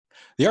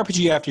The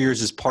RPG After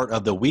Years is part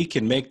of the We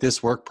Can Make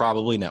This Work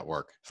Probably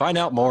Network. Find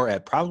out more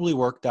at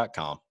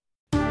probablywork.com.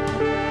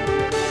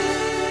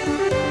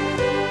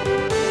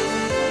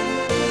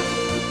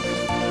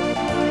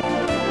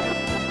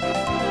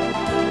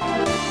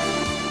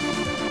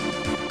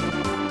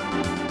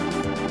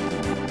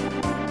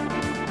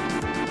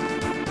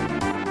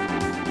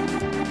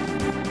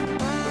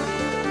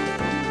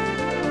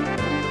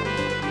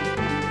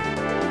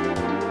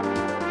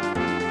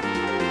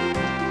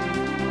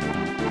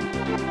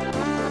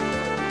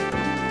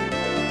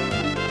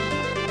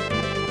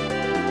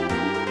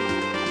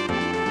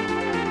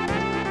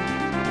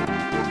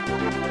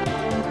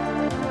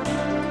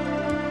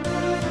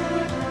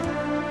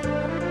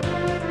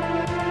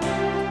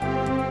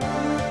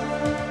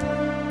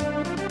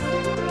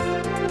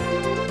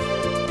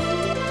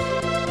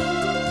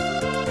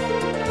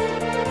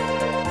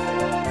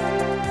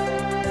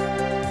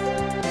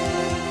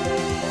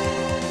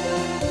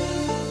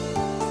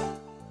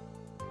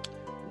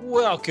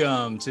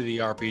 Welcome to the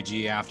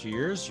RPG After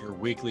Years, your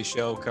weekly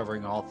show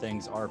covering all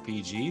things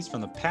RPGs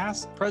from the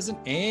past, present,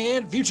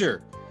 and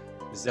future.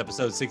 This is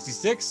episode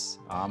 66.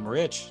 I'm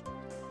Rich.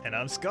 And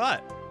I'm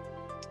Scott.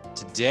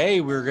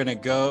 Today we're going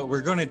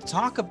to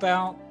talk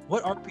about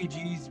what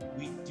RPGs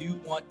we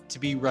do want to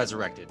be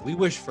resurrected. We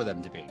wish for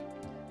them to be.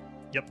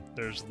 Yep,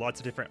 there's lots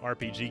of different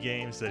RPG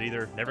games that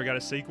either never got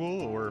a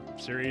sequel or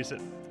series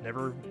that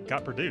never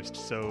got produced.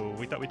 So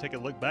we thought we'd take a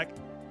look back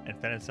and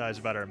fantasize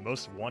about our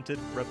most wanted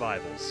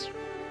revivals.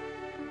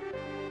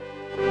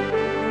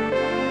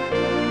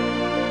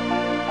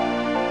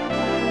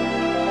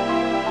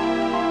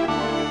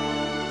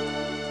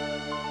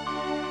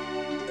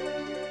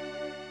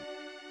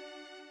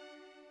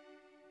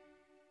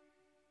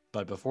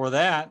 But before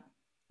that,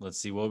 let's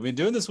see what we've been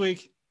doing this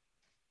week.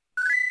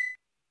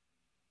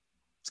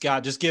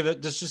 Scott, just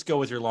go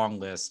with your long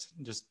list.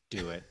 Just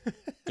do it.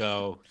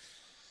 Go.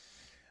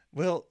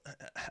 Well,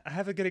 I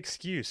have a good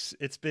excuse.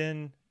 It's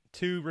been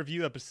two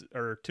review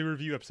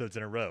episodes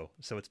in a row,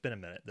 so it's been a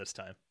minute this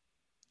time.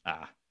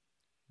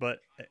 But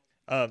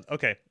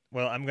okay.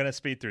 Well, I'm gonna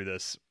speed through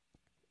this.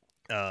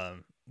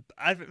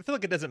 I feel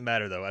like it doesn't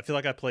matter though. I feel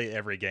like I play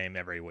every game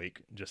every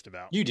week, just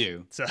about. You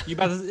do. So you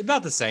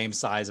about the same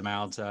size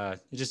amount.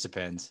 It just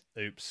depends.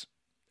 Oops.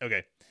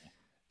 Okay.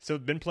 So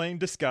I've been playing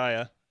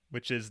Disgaea,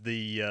 which is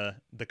the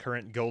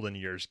current Golden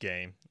Years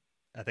game.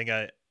 I think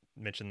I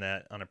mentioned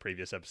that on a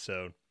previous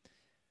episode.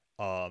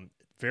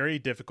 Very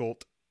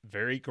difficult,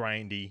 very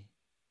grindy.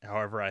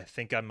 However, I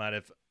think I might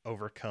have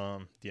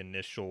overcome the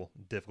initial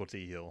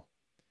difficulty hill.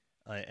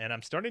 And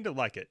I'm starting to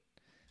like it.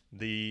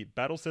 The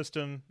battle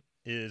system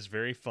is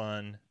very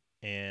fun,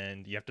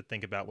 and you have to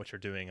think about what you're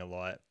doing a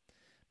lot.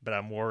 But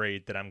I'm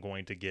worried that I'm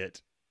going to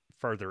get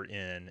further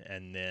in,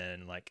 and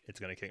then it's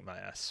going to kick my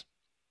ass.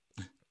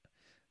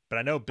 But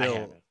I know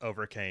Bill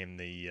overcame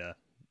the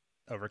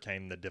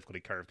difficulty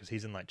curve because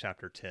he's in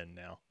chapter 10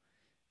 now.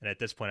 And at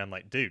this point, I'm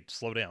like, dude,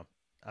 slow down.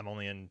 I'm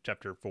only in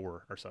chapter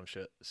 4 or some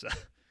shit. So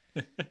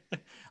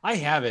I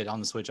have it on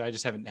the Switch. I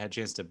just haven't had a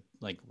chance to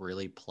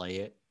really play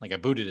it. I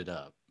booted it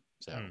up.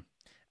 So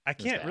I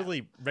can't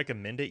really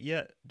recommend it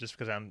yet just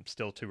because I'm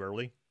still too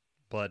early.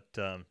 But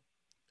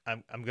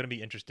I'm going to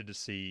be interested to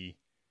see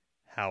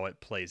how it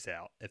plays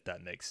out, if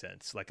that makes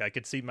sense. I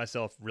could see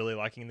myself really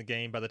liking the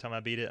game by the time I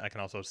beat it. I can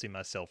also see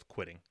myself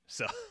quitting.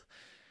 So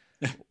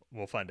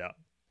we'll find out.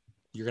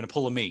 You're going to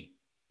pull a me.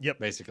 Yep.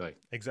 Basically.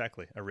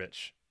 Exactly. A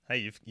Rich.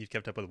 Hey, you've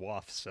kept up with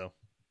WAF, so.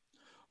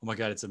 Oh my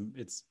God,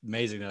 it's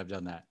amazing that I've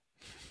done that.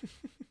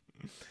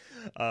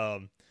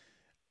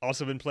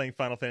 Also been playing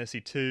Final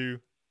Fantasy II.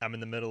 I'm in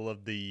the middle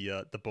of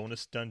the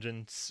bonus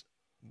dungeons.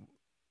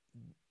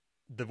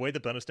 The way the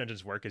bonus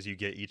dungeons work is you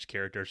get each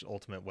character's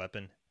ultimate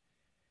weapon.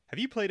 Have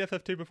you played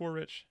FF2 before,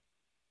 Rich?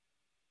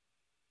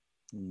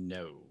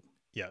 No.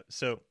 Yeah,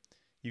 so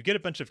you get a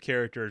bunch of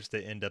characters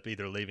that end up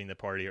either leaving the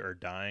party or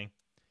dying.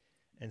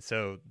 And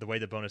so the way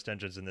the bonus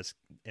dungeons in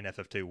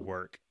FF2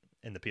 work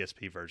in the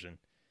PSP version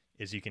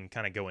is you can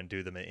kind of go and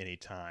do them at any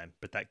time,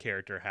 but that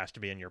character has to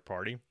be in your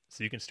party.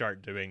 So you can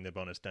start doing the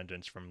bonus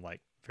dungeons from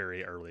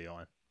very early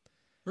on.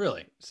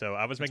 Really? So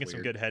I was That's making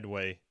weird. some good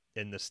headway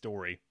in the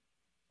story.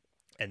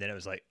 And then it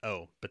was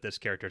oh, but this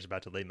character is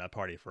about to leave my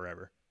party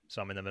forever.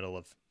 So I'm in the middle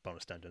of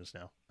bonus dungeons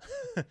now.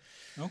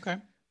 Okay.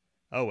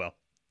 Oh, well.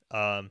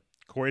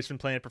 Corey's been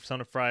playing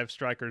Persona 5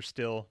 Strikers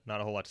still. Not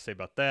a whole lot to say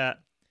about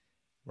that.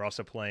 We're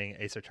also playing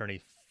Ace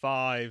Attorney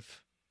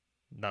 5.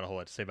 Not a whole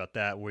lot to say about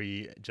that.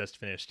 We just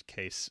finished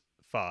Case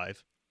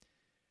 5.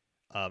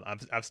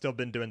 I've still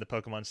been doing the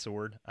Pokemon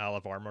Sword Isle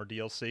of Armor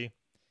DLC.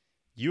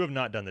 You have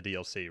not done the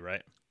DLC,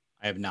 right?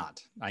 I have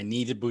not. I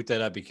need to boot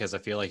that up because I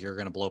feel like you're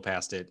going to blow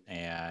past it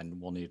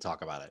and we'll need to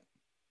talk about it.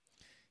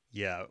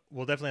 Yeah,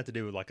 we'll definitely have to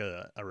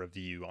do a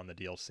review on the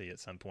DLC at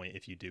some point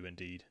if you do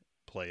indeed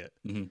play it.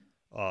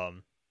 Mm-hmm.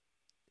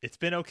 It's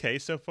been okay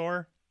so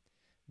far,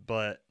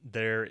 but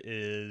there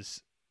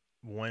is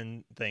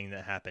one thing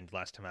that happened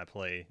last time I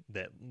played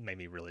that made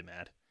me really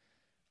mad.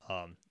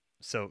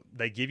 So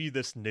they give you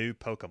this new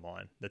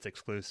Pokemon that's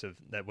exclusive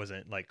that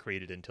wasn't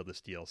created until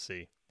this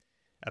DLC.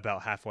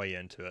 about halfway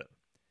into it,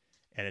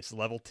 and it's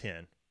level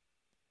 10,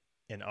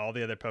 and all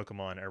the other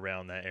Pokemon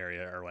around that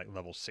area are like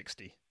level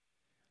 60.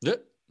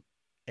 Yep.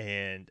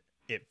 And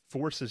it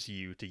forces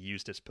you to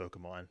use this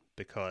Pokemon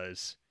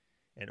because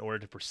in order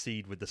to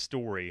proceed with the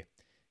story,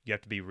 you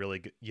have to be really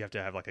good. You have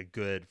to have like a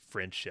good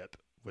friendship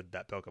with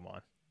that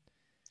Pokemon.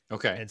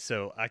 Okay. And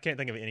so I can't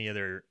think of any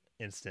other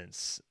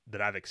instance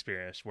that I've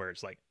experienced where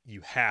it's like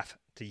you have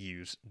to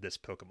use this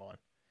Pokemon,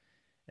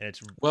 and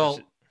it's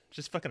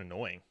just fucking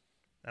annoying.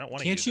 I don't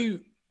want to use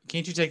it.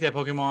 Can't you take that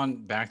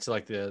Pokemon back to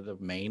like the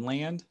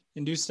mainland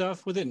and do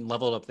stuff with it and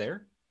level it up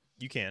there?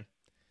 You can,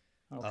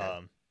 Okay.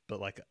 but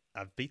like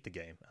I've beat the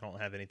game. I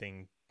don't have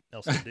anything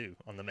else to do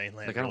on the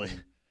mainland. Like really.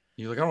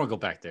 I don't want to go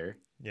back there.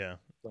 Yeah.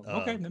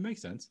 Okay, that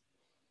makes sense.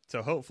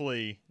 So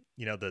hopefully,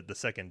 the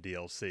second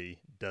DLC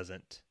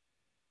doesn't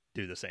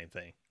do the same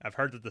thing. I've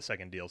heard that the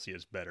second DLC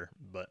is better,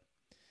 but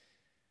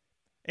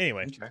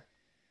anyway, Okay.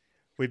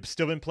 we've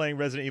still been playing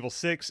Resident Evil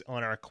 6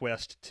 on our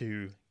quest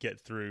to get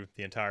through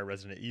the entire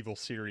Resident Evil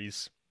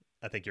series.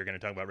 I think you're going to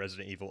talk about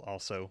Resident Evil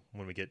also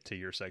when we get to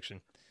your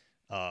section.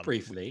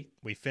 Briefly.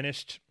 We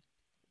finished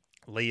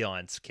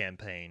Leon's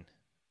campaign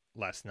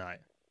last night,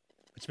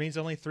 which means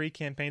only 3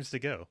 campaigns to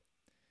go.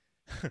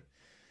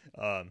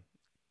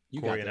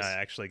 Corey and I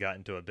actually got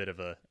into a bit of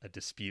a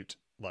dispute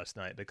last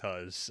night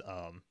because,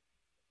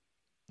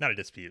 not a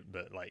dispute,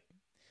 but like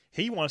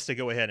he wants to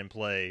go ahead and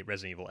play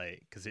Resident Evil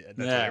 8 because that's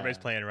what everybody's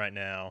playing right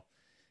now.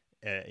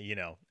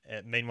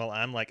 Meanwhile,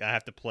 I'm like, I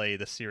have to play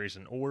the series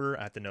in order.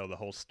 I have to know the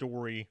whole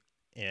story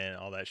and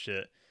all that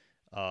shit.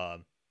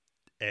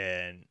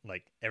 And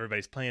like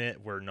everybody's playing it.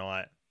 We're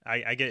not.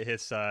 I get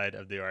his side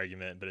of the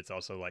argument, but it's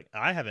also like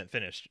I haven't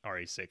finished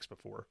RE6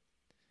 before,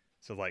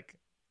 so like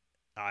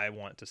I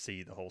want to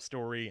see the whole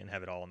story and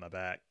have it all in the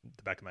back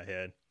of my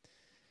head.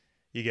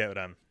 You get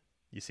what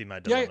you see my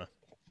dilemma.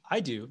 Yeah, I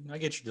do. I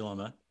get your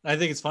dilemma. I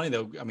think it's funny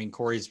though. I mean,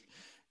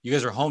 you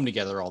guys are home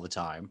together all the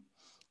time.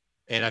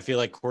 And I feel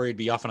like Corey'd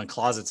be off in a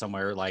closet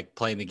somewhere, like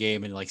playing the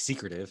game and like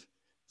secretive.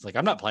 It's like,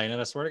 I'm not playing it.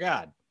 I swear to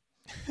God.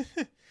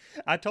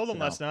 I told him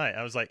last night,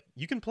 I was like,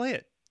 you can play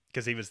it.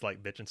 Because he was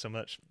like bitching so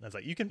much. I was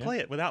like, you can play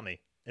it without me.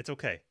 It's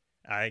okay.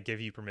 I give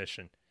you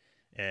permission.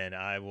 And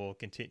I will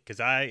continue.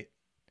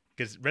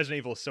 Because Resident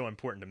Evil is so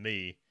important to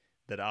me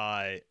that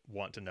I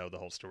want to know the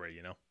whole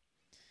story,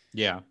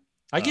 Yeah,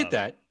 I get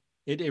that.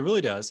 It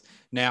really does.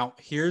 Now,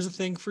 here's the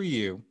thing for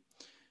you.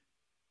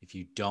 If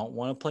you don't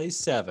want to play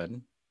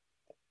 7,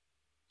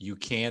 you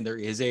can. There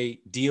is a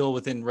deal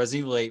within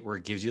Resident Evil 8 where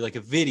it gives you like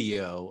a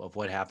video of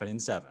what happened in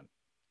 7.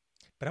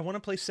 But I want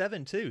to play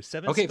 7 too.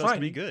 7's supposed to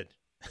be good.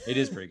 It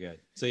is pretty good.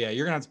 So yeah,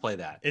 you're gonna have to play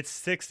that. It's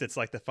 6 that's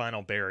like the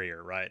final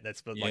barrier, right?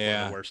 That's like one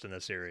of the worst in the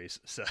series.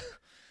 So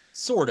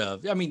sort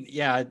of. I mean,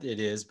 yeah,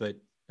 it is, but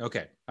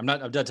okay. I'm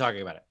done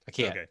talking about it. I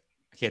can't. Okay.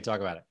 I can't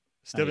talk about it.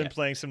 Still been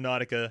playing some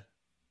Nautica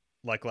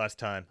like last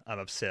time. I'm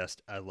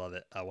obsessed. I love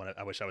it.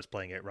 I wish I was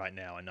playing it right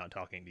now and not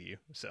talking to you.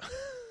 So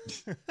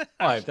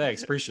all right,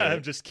 thanks. Appreciate it.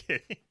 I'm just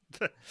kidding.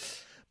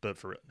 But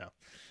for real, no.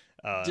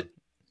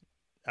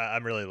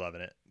 I'm really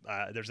loving it.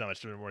 There's not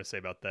much more to say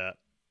about that.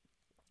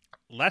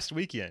 Last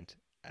weekend,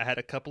 I had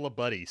a couple of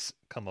buddies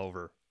come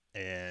over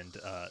and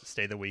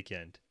stay the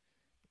weekend.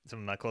 Some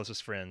of my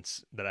closest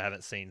friends that I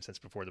haven't seen since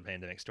before the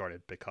pandemic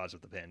started because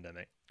of the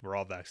pandemic. We're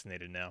all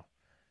vaccinated now.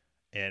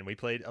 And we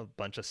played a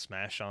bunch of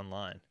Smash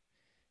Online.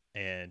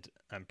 And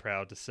I'm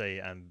proud to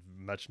say I'm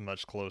much,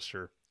 much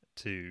closer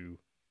to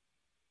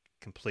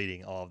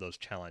completing all of those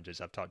challenges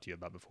I've talked to you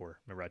about before.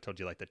 Remember I told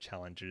you like the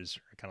challenges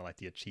are kind of like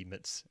the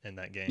achievements in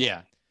that game?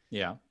 Yeah,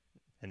 yeah.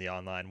 And the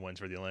online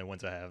ones were the only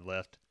ones I have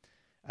left.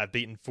 I've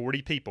beaten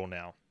 40 people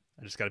now.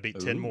 I just got to beat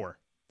 10 more.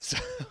 So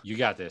you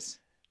got this.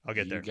 I'll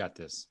get there. You got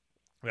this.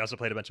 We also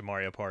played a bunch of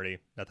Mario Party.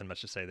 Nothing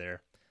much to say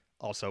there.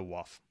 Also,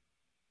 WAF.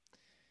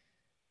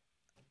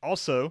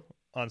 Also,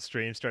 on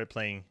stream, started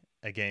playing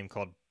a game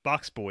called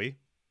Box Boy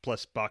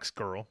plus Box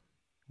Girl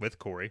with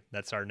Corey.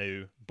 That's our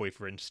new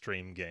boyfriend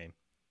stream game.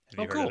 Have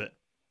you heard of it?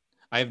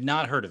 I have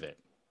not heard of it.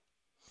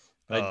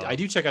 But I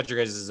do check out your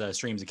guys'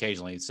 streams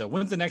occasionally. So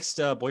when's the next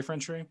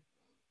boyfriend stream?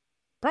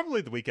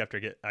 Probably the week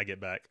after I get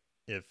back.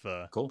 If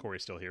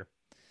Corey's still here.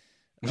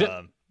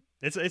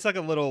 It's like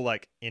a little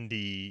like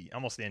indie,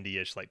 almost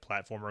indie-ish like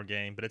platformer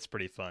game, but it's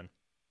pretty fun.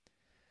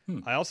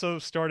 I also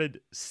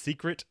started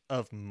Secret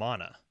of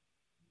Mana,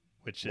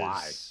 which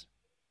is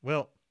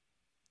well,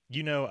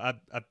 I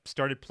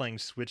started playing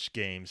Switch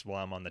games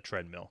while I'm on the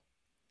treadmill.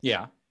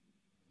 Yeah.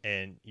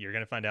 And you're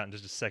gonna find out in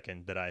just a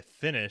second that I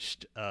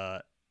finished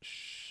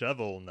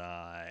Shovel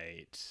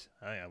Knight.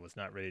 I was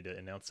not ready to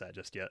announce that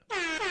just yet.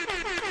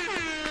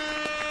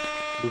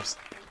 Oops.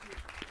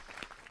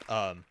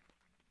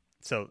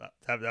 So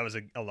that was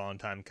a long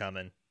time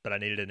coming, but I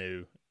needed a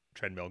new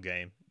treadmill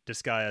game.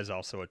 Disgaea is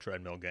also a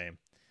treadmill game,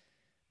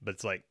 but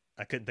it's like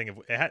I couldn't think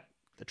of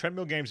the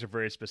treadmill games are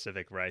very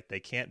specific, right? They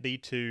can't be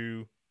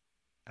too.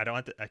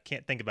 I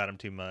can't think about them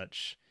too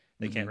much.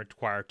 They can't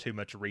require too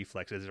much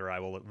reflexes, or I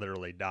will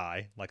literally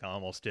die, like I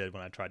almost did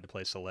when I tried to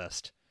play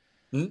Celeste.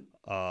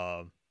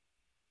 But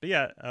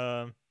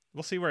yeah,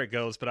 we'll see where it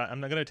goes. But I'm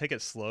not going to take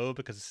it slow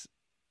because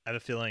I have a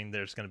feeling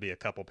there's going to be a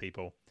couple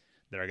people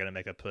that are going to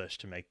make a push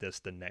to make this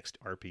the next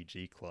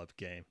RPG Club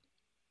game.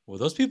 Well,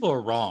 those people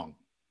are wrong.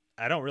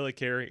 I don't really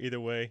care either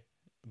way,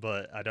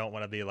 but I don't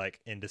want to be like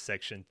into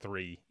section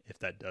 3 if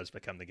that does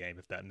become the game,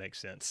 if that makes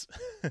sense.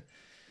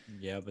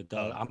 Yeah, but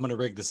I'm going to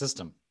rig the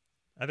system.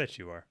 I bet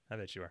you are. I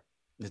bet you are.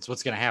 It's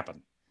what's going to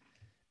happen.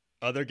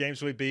 Other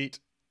games we beat,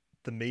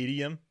 The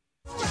Medium.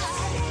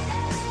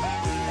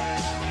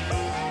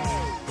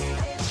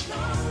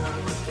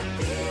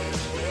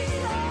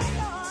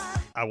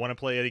 I want to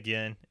play it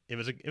again. It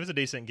was a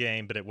decent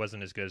game, but it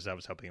wasn't as good as I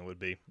was hoping it would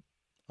be.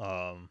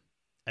 And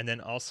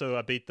then also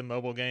I beat the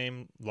mobile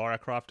game Lara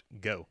Croft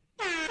Go.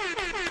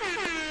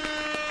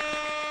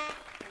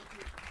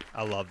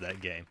 I love that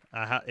game.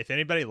 If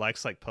anybody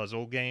likes like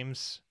puzzle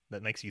games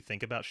that makes you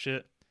think about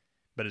shit,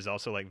 but is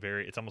also like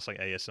it's almost like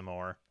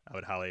ASMR, I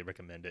would highly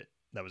recommend it.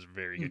 That was a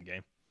very good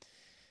game.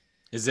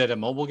 Is it a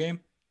mobile game?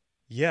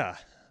 Yeah,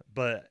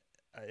 but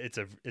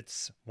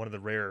it's one of the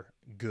rare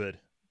good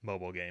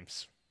mobile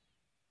games.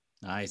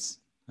 Nice.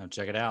 I'll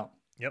check it out.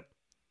 Yep.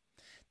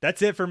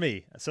 That's it for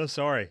me. So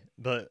sorry,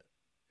 but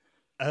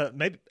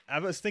maybe I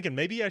was thinking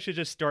maybe I should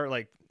just start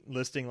like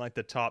listing like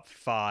the top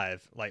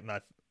 5, like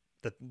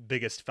the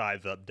biggest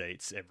 5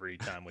 updates every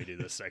time we do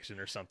this section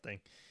or something.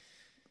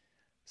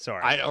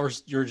 Sorry. Or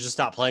you're just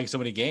not playing so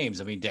many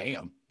games. I mean,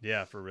 damn.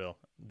 Yeah, for real.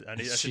 I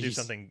should do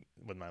something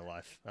with my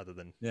life other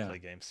than play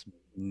games.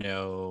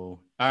 No.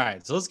 All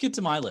right. So let's get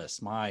to my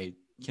list, my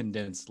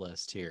condensed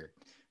list here,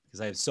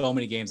 because I have so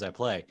many games I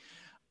play.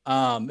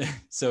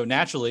 So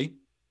naturally,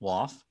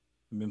 WoF.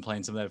 I've been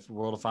playing some of that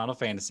World of Final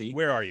Fantasy.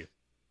 Where are you?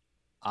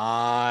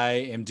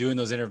 I am doing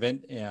those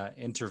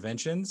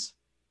interventions.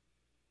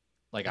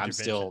 Like I'm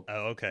still.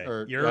 Oh, okay.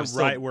 You're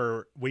right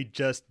where we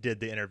just did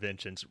the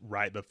interventions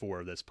right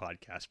before this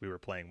podcast. We were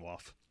playing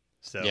WoF.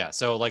 So yeah.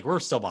 So like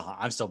we're still behind.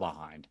 I'm still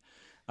behind.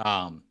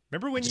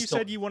 Remember when you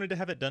said you wanted to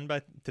have it done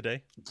by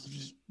today?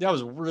 That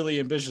was really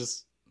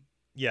ambitious.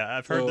 Yeah,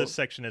 I've heard this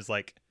section is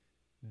like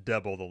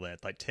double the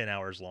length, like 10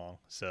 hours long.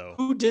 So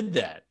who did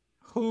that?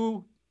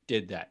 Who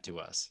did that to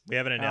us? We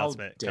have an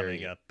announcement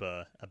coming up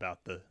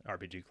about the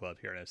RPG Club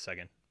here in a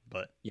second.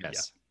 But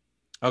yes.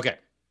 Yeah. Okay.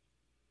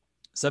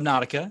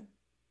 Subnautica.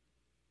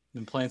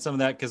 Been playing some of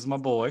that because of my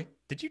boy.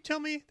 Did you tell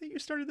me that you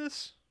started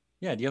this?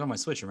 Yeah, you had it on my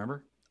Switch,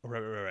 remember?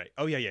 Right.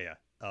 Oh yeah. Yeah.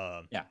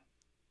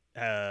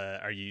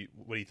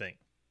 What do you think?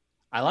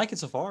 I like it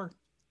so far.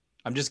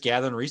 I'm just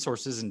gathering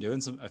resources and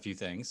doing a few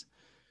things.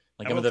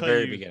 Like I'm at the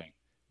very beginning.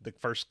 The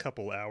first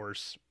couple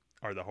hours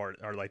are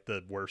like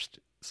the worst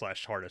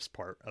 / hardest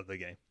part of the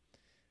game.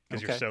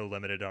 Because you're so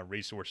limited on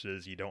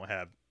resources, you don't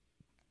have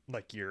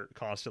like you're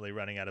constantly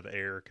running out of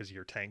air because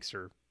your tanks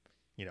are,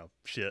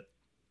 shit.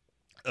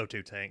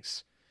 O2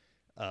 tanks.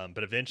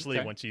 But eventually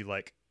once you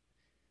like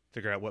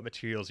figure out what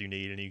materials you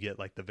need and you get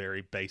like the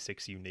very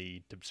basics you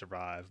need to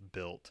survive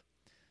built,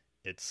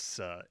 it's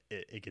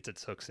it gets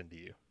its hooks into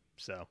you.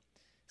 So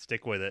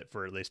stick with it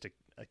for at least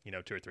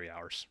 2 or 3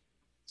 hours.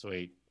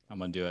 Sweet. I'm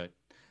gonna do it.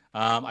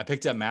 I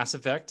picked up Mass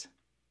Effect,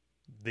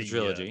 the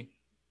trilogy.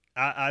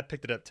 I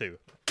picked it up too.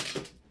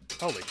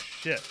 Holy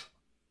shit.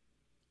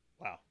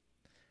 Wow.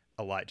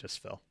 A light just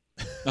fell.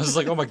 I was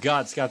like, oh my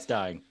God, Scott's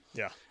dying.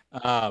 Yeah.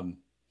 But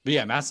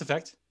yeah, Mass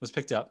Effect was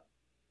picked up.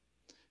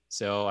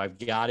 So I've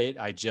got it.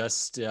 I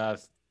just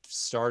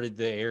started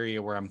the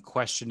area where I'm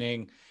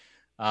questioning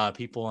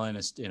people in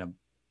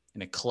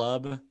a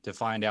club to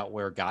find out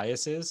where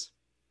Gaius is.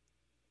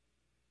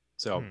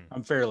 So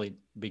I'm fairly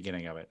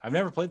beginning of it. I've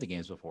never played the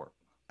games before.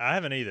 I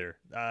haven't either.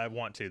 I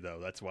want to though.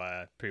 That's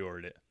why I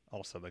pre-ordered it.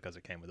 Also because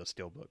it came with a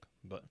steelbook.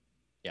 But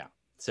yeah,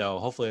 so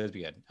hopefully it'll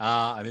be good.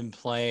 I've been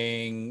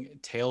playing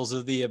Tales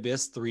of the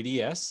Abyss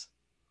 3DS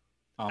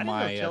on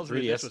my 3DS. Tales of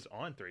the Abyss was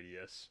on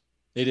 3DS.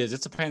 It is.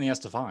 It's a pain in the ass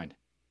to find.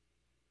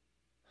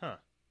 Huh.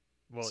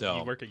 Well,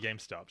 you work at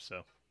GameStop,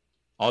 so.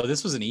 Oh,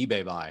 this was an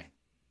eBay buy.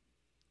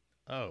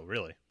 Oh,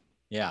 really?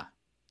 Yeah.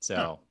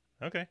 So.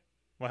 Huh. Okay.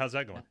 Well, how's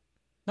that going?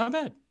 Not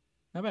bad.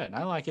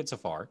 I like it so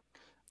far.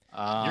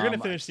 You're going to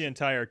finish the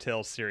entire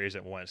Tales series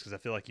at once because I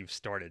feel like you've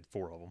started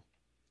 4 of them.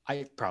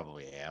 I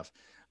probably have.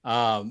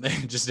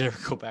 Just never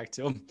go back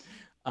to them.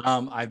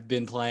 I've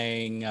been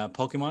playing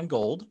Pokemon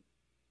Gold.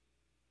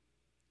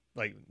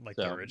 Like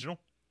the original?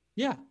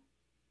 Yeah.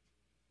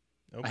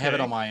 Okay. I have it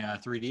on my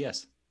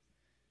 3DS.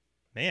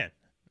 Man,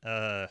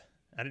 I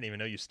didn't even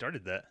know you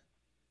started that.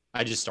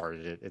 I just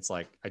started it. It's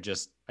like I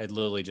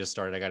literally just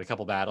started. I got a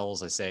couple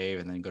battles, I save,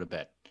 and then go to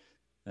bed.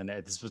 And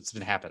that's what's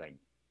been happening.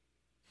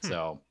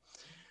 So,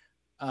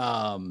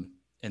 and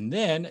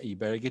then you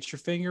better get your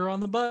finger on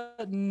the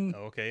button.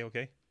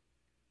 Okay.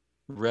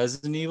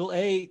 Resident Evil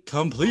 8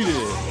 completed.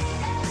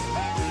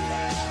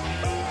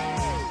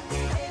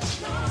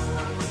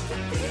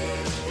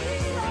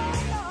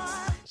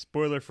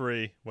 Spoiler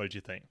free. What did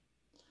you think?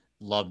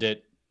 Loved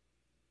it.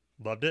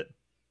 Loved it?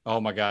 Oh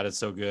my God, it's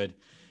so good.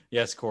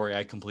 Yes, Corey,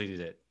 I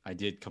completed it. I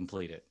did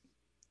complete it.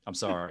 I'm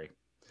sorry.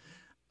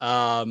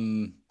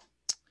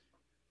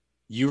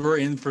 You were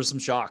in for some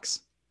shocks.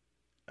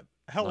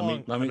 How Let me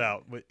long let me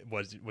about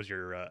was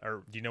your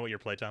or do you know what your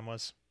playtime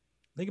was?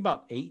 think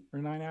about 8 or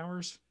 9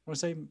 hours. I want to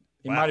say it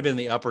might have Wow, been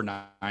the upper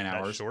 9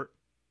 hours. that's short.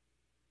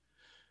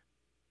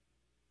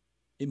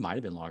 It might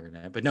have been longer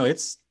than that, but no,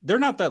 they're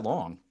not that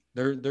long.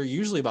 They're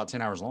usually about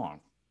 10 hours long.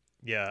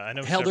 Yeah, I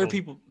know Hell, there are several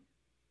people.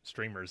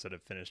 streamers that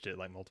have finished it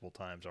like multiple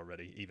times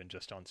already, even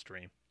just on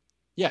stream.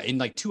 Yeah, in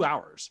like 2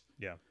 hours.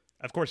 Yeah,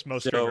 of course,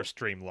 most So streamers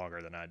stream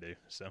longer than I do.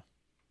 So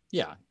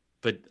yeah,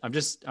 but I'm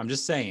just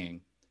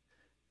saying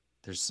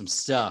there's some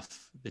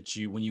stuff that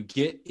when you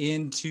get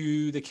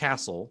into the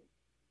castle,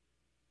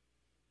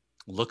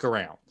 look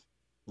around,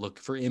 look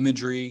for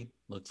imagery,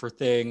 look for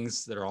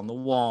things that are on the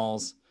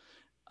walls.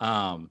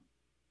 Um,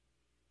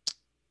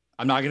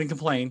 I'm not going to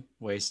complain,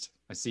 Waste.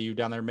 I see you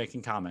down there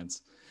making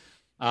comments.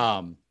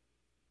 Um,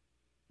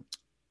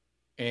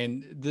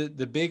 and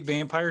the big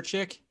vampire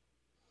chick,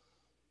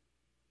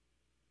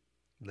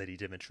 Lady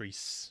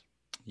Dimitris.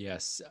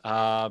 yes,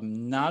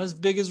 not as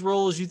big as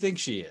role as you think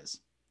she is.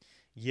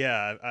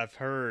 Yeah, I've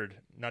heard,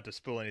 not to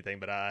spoil anything,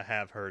 but I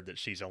have heard that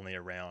she's only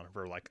around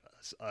for like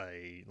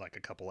a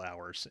couple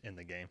hours in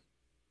the game.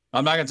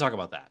 I'm not going to talk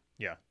about that.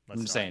 Yeah, I'm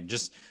let's just not. saying,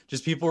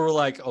 just people were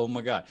like, oh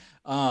my god.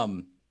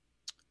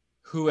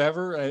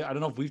 Whoever I don't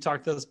know if we've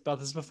talked about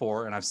this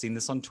before, and I've seen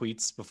this on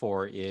tweets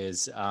before,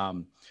 is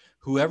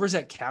whoever's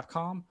at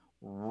Capcom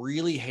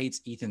really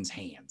hates Ethan's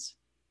hands.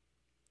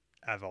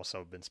 I've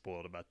also been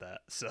spoiled about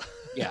that. So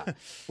Yeah.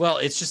 Well,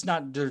 it's just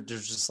not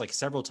there's just like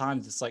several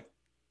times it's like,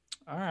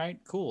 all right,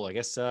 cool. I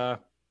guess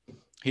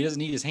he doesn't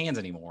need his hands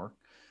anymore.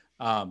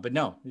 But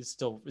no, it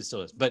still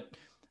is. But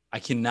I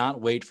cannot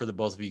wait for the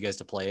both of you guys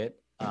to play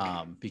it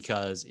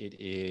because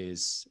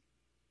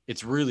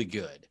it's really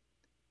good.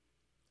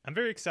 I'm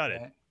very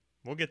excited.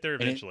 We'll get there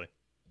And eventually.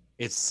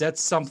 it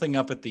sets something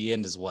up at the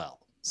end as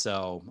well.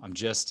 So I'm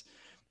just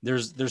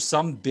there's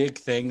some big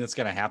thing that's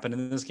going to happen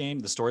in this game,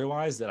 the story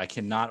wise, that I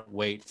cannot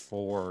wait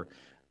for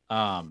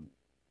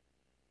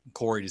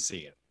Corey to see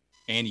it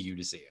and you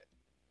to see it.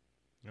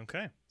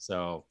 Okay.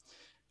 So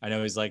I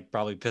know he's like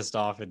probably pissed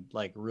off and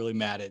like really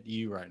mad at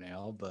you right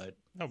now, but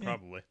Oh,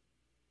 probably.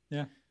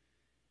 yeah.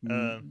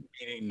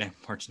 Meaning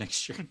March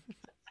next year.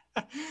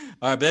 All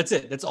right, but that's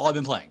it. That's all I've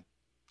been playing.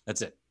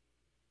 That's it.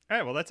 All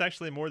right. Well, that's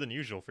actually more than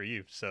usual for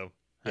you. So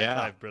high Yeah.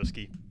 five,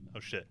 broski. Oh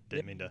shit!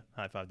 Didn't mean to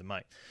high five the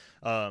mic.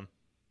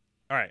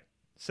 All right.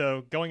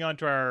 So going on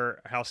to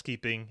our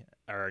housekeeping,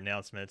 our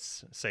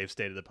announcements, save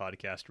state of the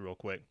podcast, real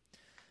quick.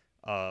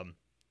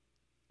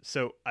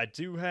 So I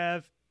do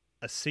have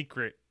a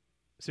secret,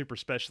 super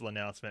special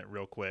announcement,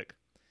 real quick.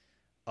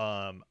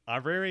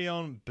 Our very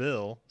own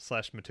Bill /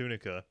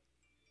 Matunica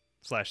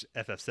 /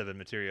 FF7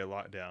 Materia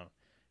Lockdown.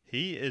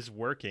 He is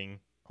working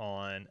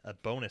on a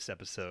bonus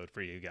episode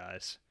for you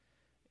guys,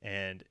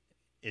 and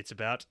it's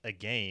about a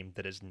game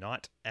that is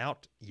not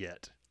out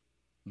yet.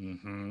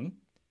 Mm-hmm.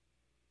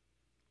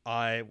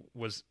 I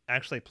was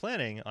actually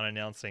planning on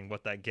announcing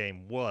what that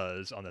game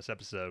was on this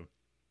episode,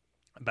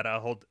 but I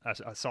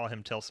saw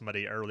him tell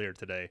somebody earlier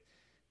today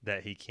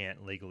that he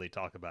can't legally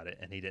talk about it,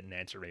 and he didn't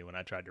answer me when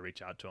I tried to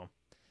reach out to him.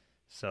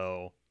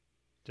 So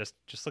just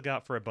look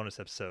out for a bonus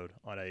episode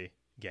on a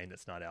game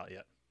that's not out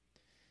yet.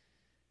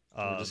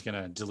 We're just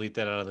gonna delete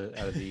that out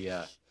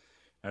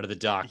of the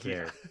doc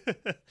there.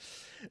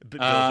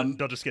 But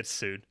Bill just gets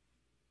sued.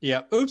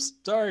 Yeah. Oops.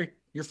 Sorry.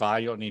 You're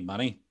fine. You don't need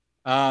money.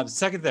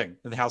 Second thing,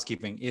 the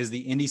housekeeping is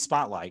the indie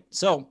spotlight.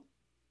 So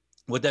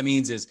what that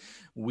means is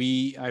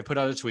I put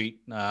out a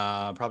tweet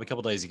probably a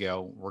couple days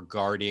ago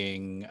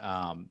regarding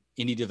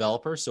indie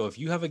developers. So if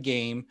you have a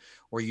game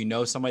or you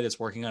know somebody that's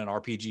working on an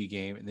RPG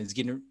game and is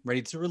getting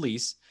ready to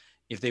release,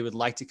 if they would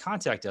like to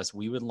contact us,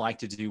 we would like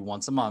to do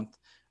once a month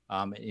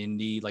an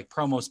indie like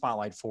promo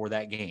spotlight for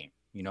that game.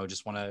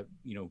 Just want to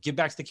give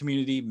back to the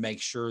community,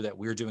 make sure that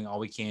we're doing all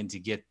we can to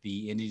get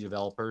the indie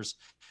developers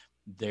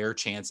their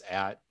chance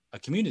at a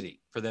community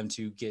for them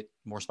to get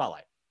more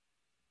spotlight.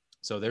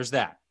 So there's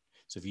that.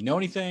 So if you know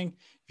anything,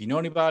 if you know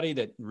anybody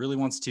that really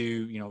wants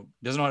to,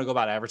 doesn't know how to go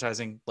about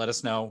advertising, let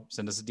us know.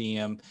 Send us a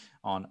DM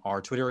on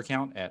our Twitter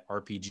account at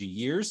RPG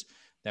Years.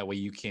 That way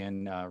you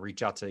can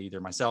reach out to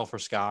either myself or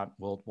Scott.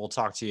 We'll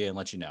talk to you and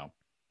let you know.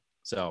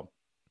 So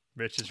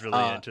Rich is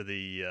really into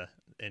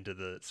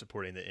the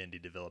supporting the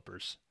indie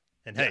developers.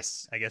 And hey,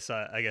 yes. I guess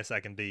I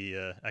can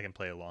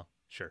play along.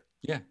 Sure.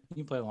 Yeah, you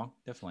can play along,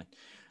 definitely.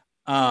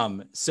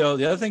 So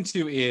the other thing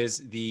too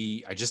is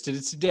I just did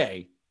it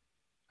today.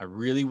 I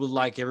really would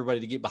like everybody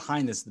to get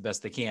behind this the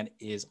best they can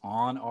is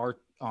on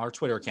our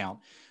Twitter account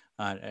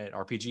at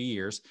RPG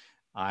Years.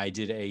 I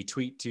did a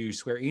tweet to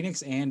Square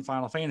Enix and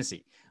Final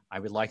Fantasy. I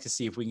would like to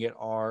see if we can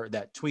get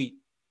that tweet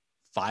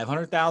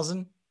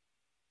 500,000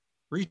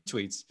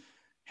 retweets,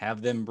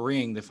 have them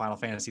bring the Final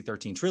Fantasy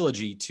 13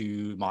 trilogy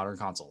to modern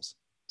consoles.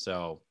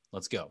 So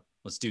let's go.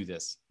 Let's do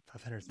this.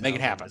 500,000 make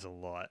it happen. Is a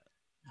lot.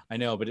 I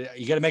know, but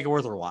you got to make it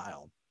worth their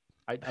while.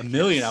 A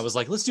million. I was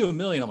like, let's do a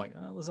million. I'm like,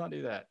 let's not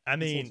do that. I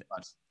mean,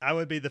 I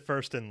would be the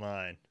first in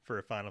line for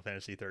a Final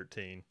Fantasy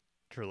 13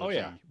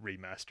 trilogy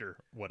remaster,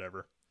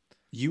 whatever.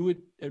 You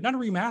would not a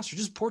remaster,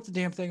 just port the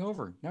damn thing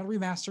over. Not a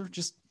remaster,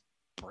 just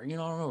bring it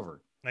on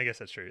over. I guess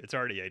that's true. It's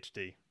already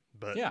HD,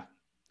 but Yeah,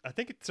 I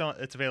think it's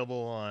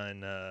available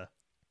on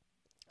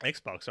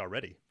Xbox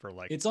already for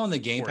like it's on the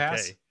Game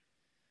Pass. 4K.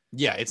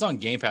 Yeah, it's on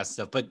Game Pass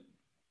stuff, but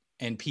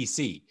and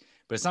PC,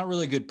 but it's not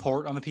really a good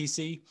port on the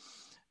PC.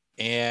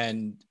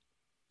 And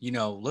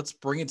let's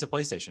bring it to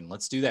PlayStation.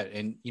 Let's do that.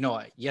 And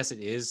yes, it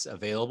is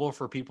available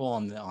for people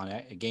on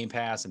Game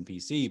Pass and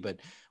PC, but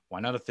why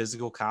not a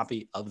physical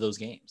copy of those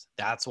games?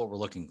 That's what we're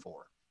looking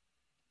for.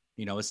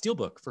 A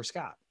steelbook for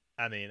Scott.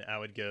 I mean, I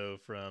would go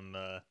from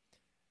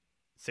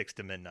 6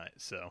 to midnight.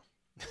 So,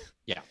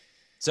 Yeah.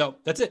 So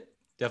that's it.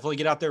 Definitely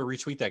get out there,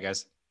 retweet that,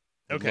 guys.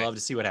 Would okay. love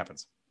to see what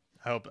happens.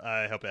 I hope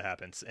it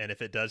happens. And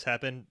if it does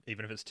happen,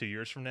 even if it's 2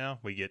 years from now,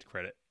 we get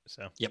credit.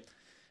 So, Yep.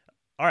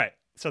 All right.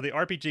 So the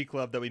RPG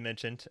club that we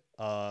mentioned,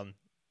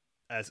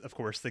 as of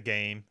course the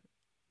game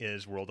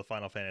is World of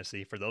Final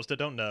Fantasy. For those that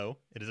don't know,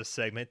 it is a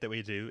segment that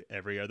we do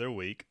every other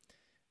week,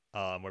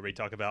 where we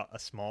talk about a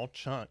small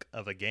chunk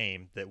of a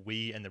game that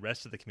we and the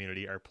rest of the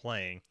community are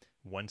playing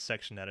one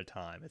section at a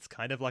time. It's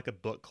kind of like a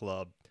book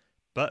club,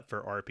 but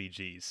for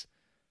RPGs.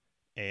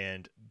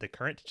 And the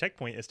current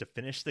checkpoint is to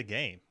finish the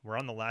game. We're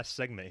on the last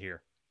segment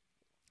here.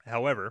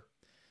 However,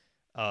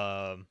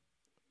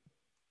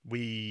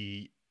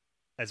 we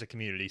as a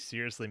community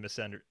seriously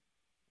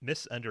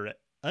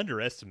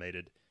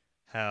underestimated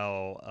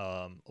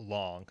how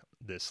long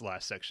this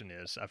last section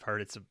is. I've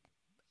heard it's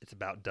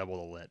about double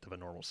the length of a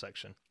normal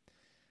section.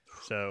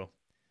 So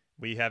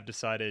we have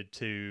decided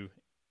to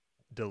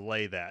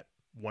delay that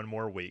one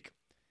more week,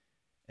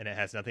 and it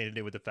has nothing to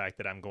do with the fact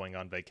that I'm going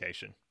on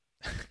vacation.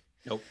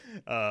 Nope.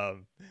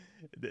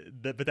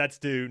 But that's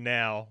due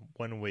now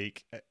 1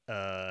 week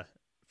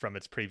from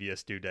its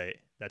previous due date.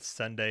 That's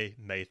Sunday,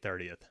 May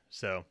 30th.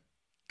 So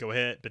go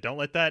ahead, but don't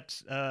let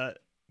that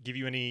give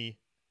you any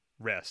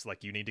rest.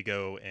 Like, you need to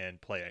go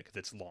and play it because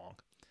it's long.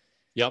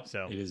 Yep.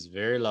 So it is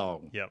very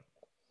long. Yep.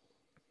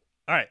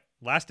 All right.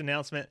 Last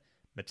announcement: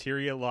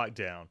 Materia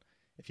Lockdown.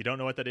 If you don't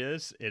know what that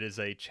is, it is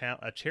a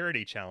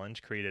charity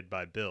challenge created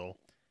by Bill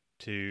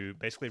to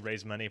basically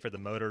raise money for the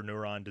Motor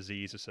Neuron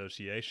Disease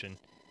Association.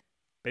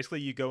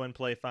 Basically, you go and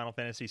play Final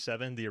Fantasy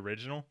VII, the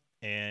original,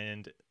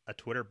 and a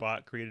Twitter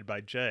bot created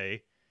by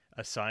Jay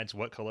assigns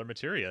what color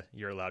materia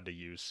you're allowed to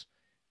use.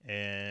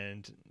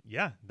 And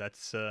yeah,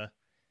 that's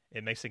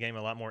it makes the game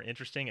a lot more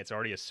interesting. It's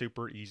already a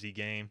super easy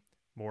game,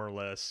 more or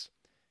less.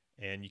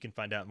 And you can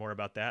find out more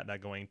about that by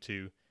going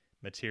to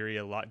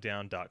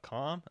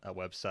materialockdown.com, a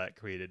website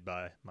created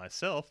by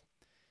myself,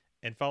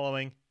 and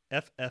following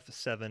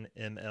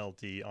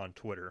FF7MLD on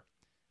Twitter,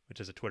 which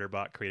is a Twitter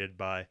bot created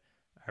by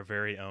our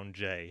very own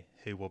Jay,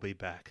 who will be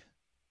back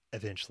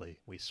eventually,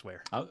 we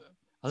swear. I was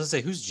going to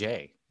say, who's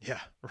Jay? Yeah,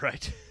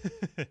 right.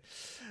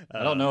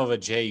 I don't know of a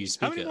Jay you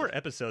speak of. How many more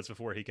episodes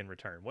before he can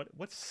return?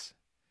 What's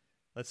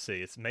let's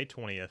see, it's May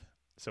 20th,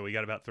 so we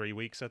got about 3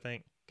 weeks, I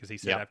think, because he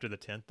said after the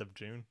 10th of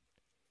June.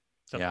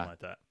 Something like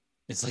that.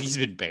 It's like he's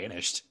been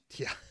banished.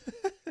 Yeah,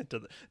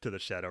 to the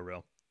Shadow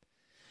Realm.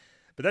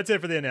 But that's it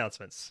for the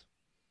announcements.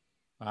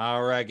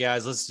 All right,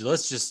 guys,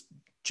 let's just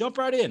jump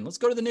right in. Let's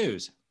go to the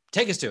news.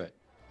 Take us to it.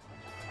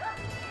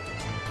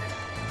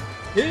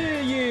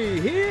 Hear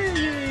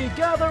ye,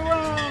 gather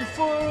round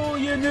for all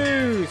your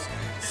news.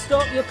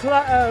 Stop your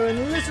clatter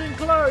and listen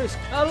close.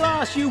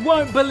 Alas, you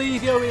won't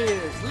believe your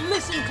ears.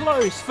 Listen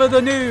close for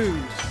the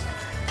news.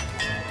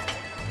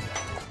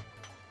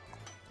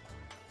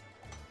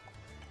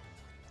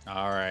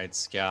 All right,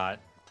 Scott.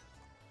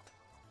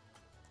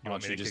 You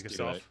want me to kick us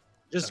off?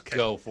 Just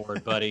go for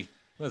it, buddy.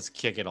 Let's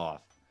kick it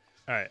off.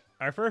 All right.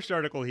 Our first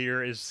article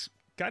here is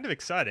kind of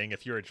exciting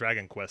if you're a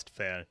Dragon Quest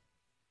fan.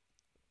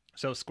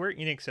 So Square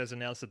Enix has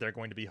announced that they're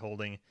going to be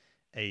holding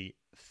a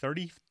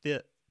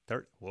 35th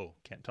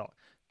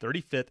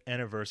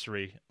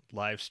anniversary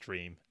live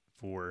stream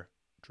for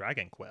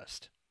Dragon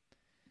Quest.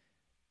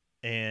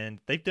 And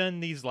they've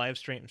done these live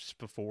streams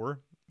before,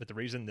 but the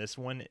reason this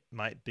one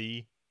might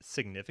be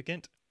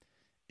significant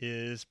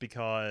is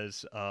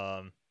because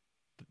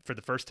for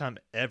the first time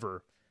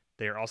ever,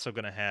 they are also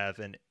going to have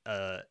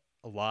a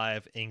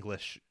live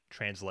English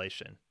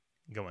translation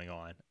going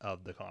on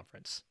of the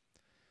conference.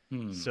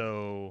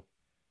 So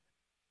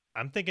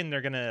I'm thinking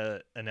they're going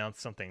to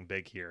announce something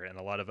big here, and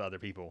a lot of other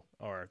people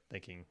are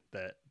thinking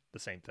that the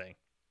same thing.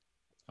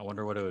 I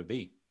wonder what it would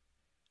be.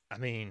 I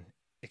mean,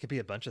 it could be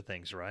a bunch of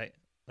things, right?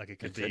 Like it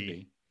could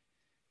be.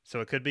 So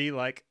it could be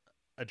like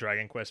a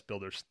Dragon Quest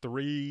Builders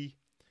 3.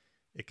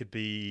 It could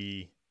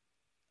be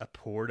a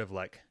port of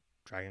like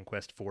Dragon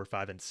Quest 4,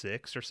 5, and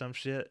 6 or some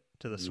shit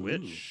to the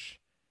Switch.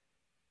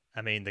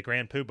 I mean, the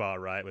Grand Poobah,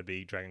 right, would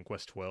be Dragon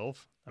Quest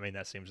 12. I mean,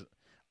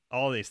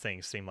 all these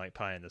things seem like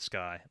pie in the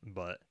sky,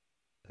 but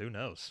who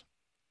knows?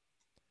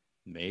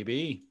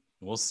 Maybe.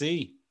 We'll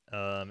see.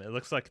 It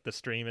looks like the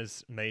stream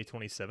is May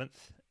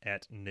 27th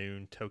at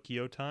noon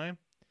Tokyo time,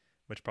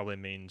 which probably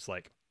means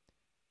like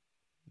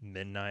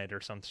midnight or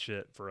some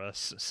shit for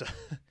us. So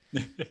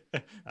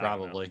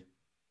probably.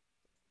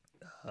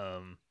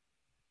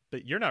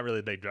 But you're not really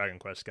a big Dragon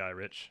Quest guy,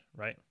 Rich,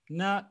 right?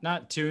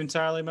 Not too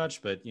entirely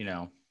much, but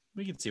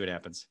we can see what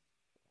happens.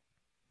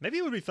 Maybe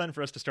it would be fun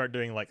for us to start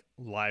doing like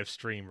live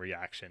stream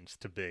reactions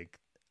to big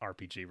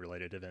RPG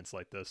related events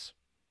like this.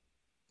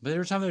 But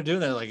every time they're doing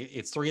that, like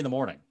it's 3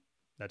 a.m.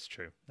 That's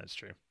true. That's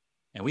true.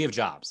 and we have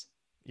jobs.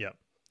 Yep.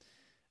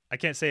 I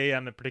can't say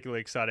I'm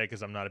particularly excited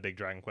because I'm not a big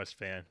Dragon Quest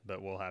fan,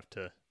 but we'll have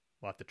to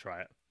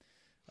try it.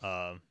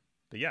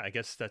 But yeah, I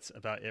guess that's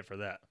about it for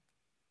that.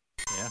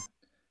 Yeah.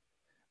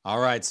 All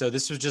right. So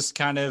this was just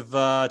kind of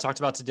talked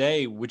about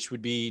today, which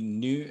would be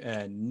new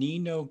Ni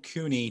no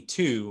Kuni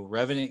 2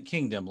 Revenant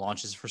Kingdom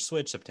launches for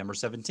Switch September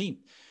 17th.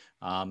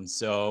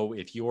 So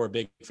if you're a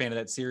big fan of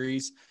that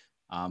series,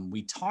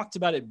 we talked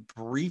about it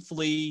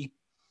briefly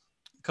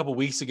a couple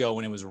weeks ago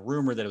when it was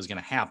rumored that it was going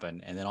to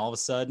happen. And then all of a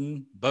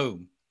sudden,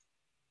 boom,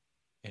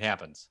 it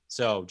happens.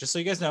 So just so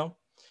you guys know,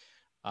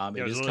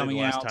 it is coming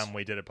out. Last time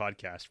we did a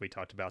podcast, we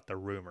talked about the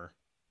rumor.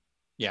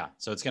 Yeah.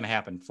 So it's going to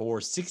happen for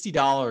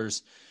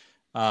 $60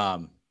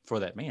 for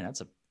that. Man,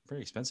 that's a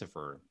pretty expensive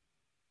for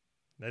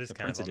that is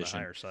kind of on the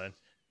higher side.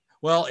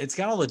 Well, it's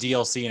got all the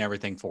DLC and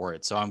everything for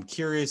it. So I'm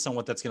curious on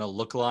what that's going to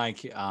look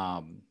like.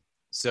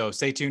 So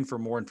stay tuned for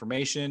more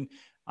information.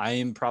 I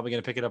am probably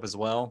going to pick it up as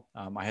well.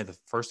 I had the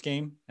first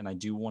game and I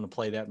do want to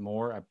play that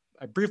more.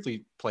 I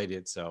briefly played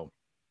it. So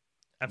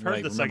I've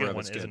heard the second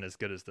one isn't as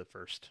good as the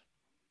first.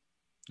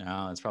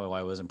 That's probably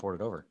why it wasn't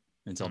ported over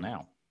until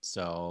now.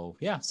 So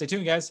yeah, stay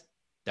tuned, guys.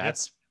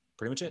 That's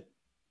pretty much it.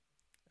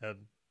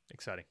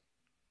 Exciting.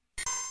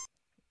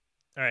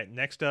 All right,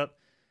 next up,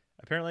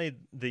 apparently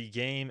the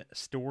game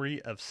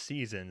Story of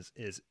Seasons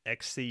is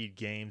Xseed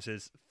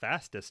Games'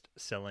 fastest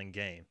selling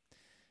game.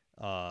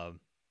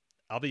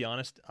 I'll be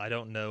honest, I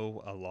don't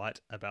know a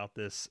lot about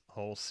this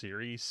whole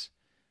series.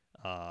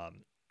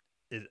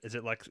 Is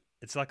it like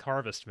it's like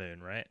Harvest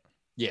Moon, right?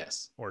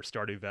 Yes. Or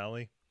Stardew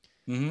Valley?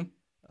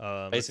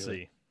 Mm-hmm. Let's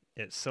see.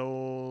 It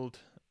sold,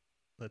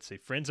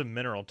 Friends of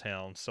Mineral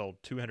Town sold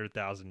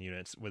 200,000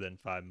 units within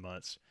 5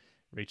 months,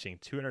 reaching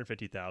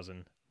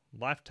 250,000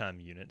 lifetime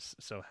units.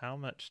 So how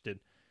much did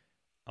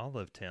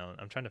Olive Town?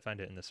 I'm trying to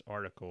find it in this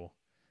article.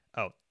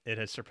 Oh, it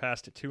has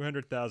surpassed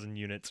 200,000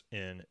 units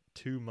in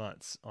 2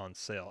 months on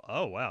sale.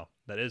 Oh, wow.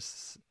 That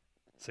is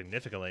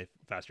significantly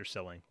faster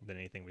selling than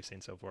anything we've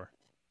seen so far.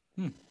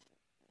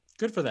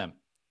 Good for them.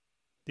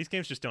 These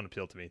games just don't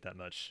appeal to me that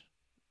much.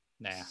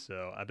 Nah.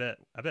 So I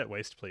bet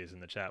Waste Please in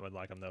the chat would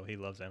like them, though. He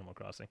loves Animal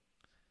Crossing.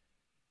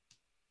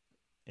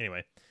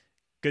 Anyway,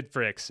 good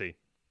for XC.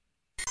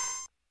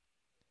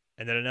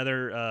 And then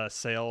another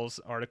sales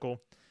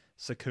article.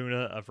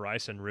 Sakuna of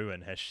Rice and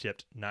Ruin has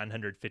shipped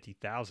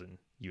 950,000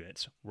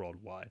 units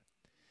worldwide,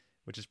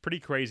 which is pretty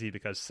crazy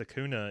because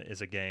Sakuna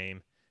is a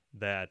game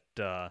that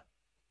kind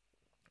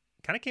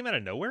of came out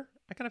of nowhere.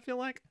 I kind of feel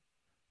like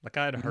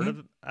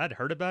I'd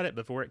heard about it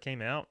before it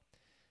came out,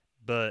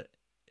 but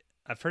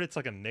I've heard it's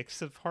like a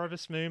mix of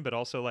Harvest Moon, but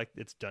also like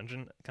it's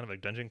kind of a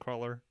dungeon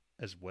crawler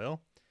as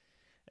well.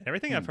 And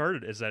everything I've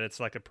heard is that it's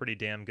like a pretty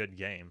damn good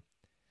game.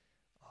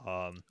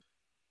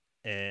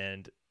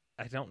 And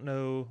I don't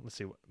know. Let's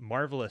see.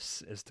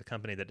 Marvelous is the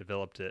company that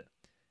developed it,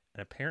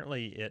 and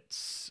apparently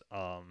it's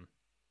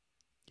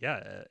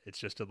it's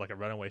just like a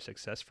runaway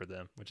success for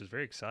them, which is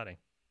very exciting.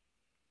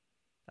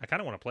 I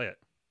kind of want to play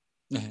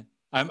it.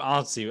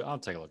 I'll see. I'll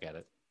take a look at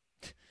it.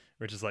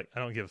 Rich is like, I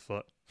don't give a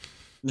fuck.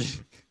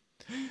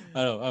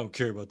 I don't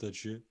care about that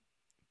shit.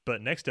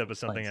 But next up is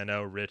something I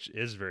know Rich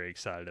is very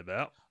excited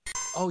about.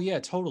 Oh yeah,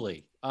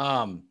 totally.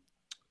 I'm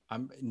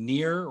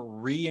Near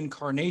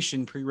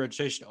Reincarnation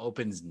pre-registration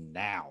opens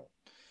now.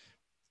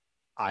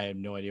 I have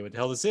no idea what the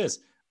hell this is.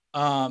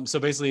 So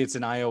basically it's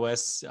an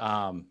iOS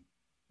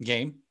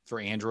game for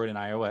Android and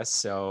iOS.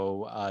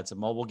 So it's a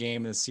mobile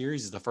game in the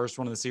series. It's the first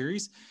one in the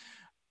series.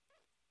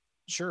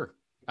 Sure.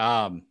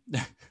 The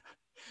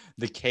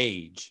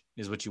Cage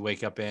is what you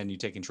wake up in. You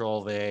take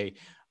control of a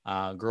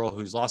girl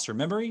who's lost her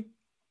memory.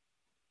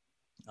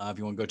 If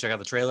you want to go check out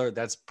the trailer,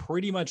 that's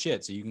pretty much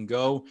it. So you can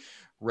go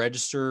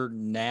register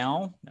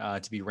now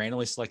to be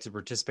randomly selected to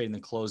participate in the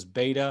closed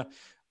beta.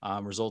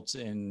 Results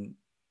in,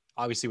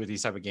 obviously with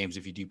these type of games,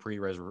 if you do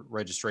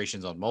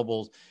pre-registrations on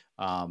mobile,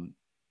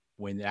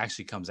 when it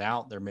actually comes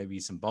out, there may be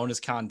some bonus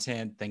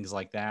content, things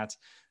like that.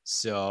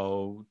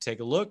 So take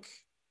a look.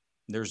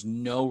 There's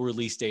no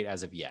release date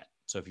as of yet.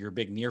 So if you're a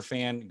big Nier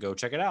fan, go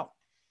check it out.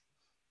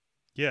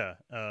 Yeah.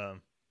 I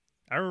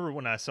remember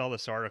when I saw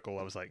this article,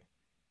 I was like,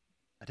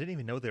 I didn't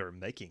even know they were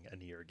making a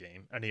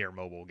Nier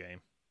mobile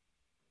game.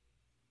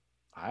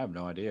 I have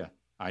no idea.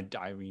 I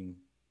mean,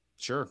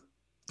 sure.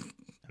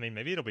 I mean,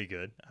 maybe it'll be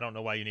good. I don't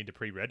know why you need to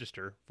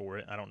pre-register for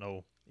it. I don't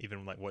know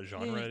even like what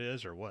genre it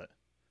is or what.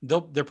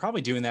 They're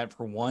probably doing that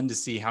for one, to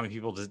see how many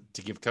people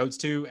to give codes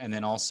to, and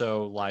then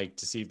also like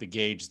to see if they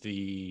gauge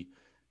the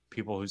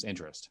people whose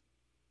interest.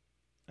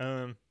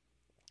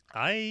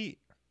 I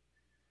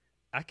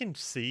can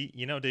see,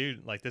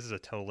 dude, like this is a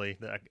totally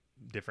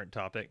different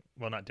topic.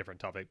 Well, not different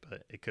topic,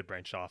 but it could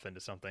branch off into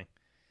something.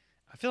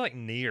 I feel like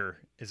Nier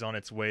is on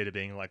its way to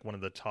being like one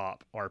of the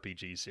top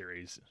RPG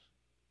series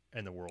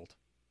in the world.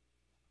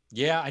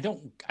 Yeah, I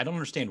don't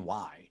understand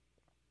why.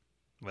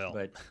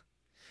 Well,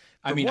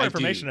 For mean, more I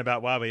information do.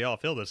 about why we all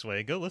feel this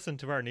way, go listen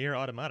to our Nier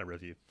Automata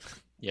review.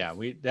 Yeah,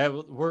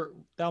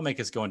 that'll make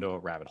us go into a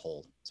rabbit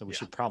hole. So we Yeah.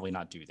 should probably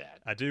not do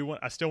that. I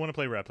still want to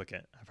play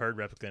Replicant. I've heard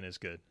Replicant is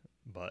good,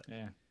 but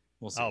Yeah,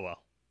 we'll see. oh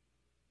well.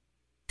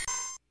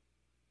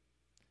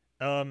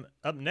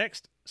 Up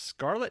next,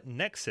 Scarlet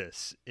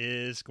Nexus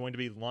is going to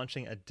be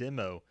launching a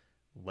demo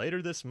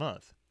later this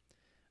month.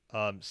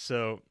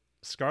 So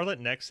Scarlet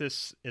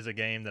Nexus is a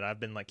game that I've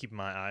been like keeping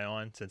my eye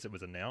on since it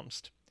was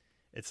announced.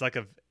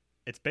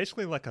 It's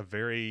basically like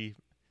it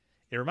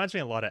reminds me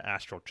a lot of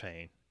Astral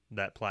Chain,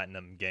 that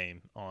Platinum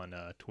game on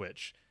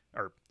Twitch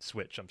or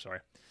Switch. I'm sorry,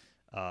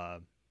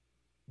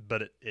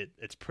 but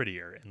it's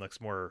prettier and looks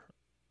more,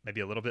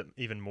 maybe a little bit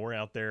even more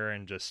out there,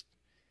 and just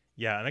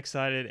yeah, I'm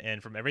excited.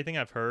 And from everything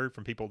I've heard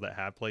from people that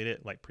have played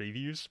it, like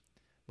previews,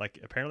 like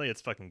apparently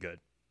it's fucking good,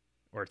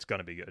 or it's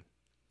gonna be good.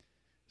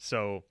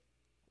 So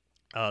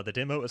the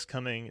demo is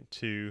coming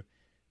to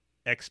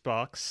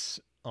Xbox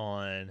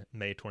on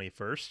May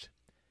 21st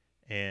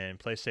and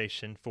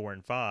PlayStation 4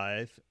 and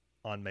 5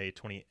 on May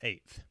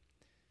 28th.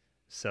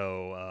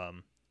 So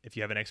if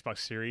you have an Xbox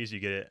Series, you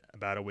get it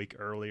about a week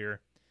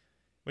earlier,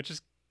 which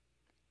is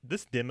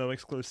this demo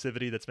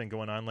exclusivity that's been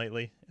going on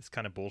lately. It's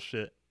kind of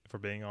bullshit, if we're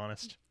being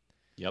honest.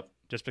 Yep.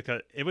 Just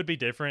because it would be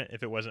different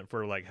if it wasn't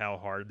for like how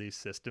hard these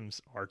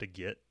systems are to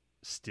get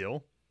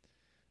still.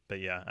 But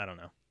yeah, I don't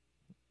know.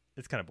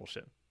 It's kind of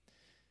bullshit.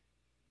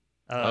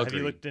 Have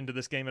you looked into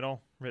this game at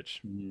all,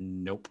 Rich?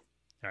 Nope.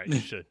 All right, you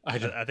should. I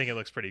think it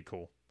looks pretty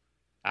cool.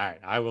 All right,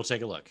 I will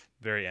take a look.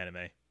 Very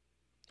anime.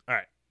 All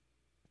right.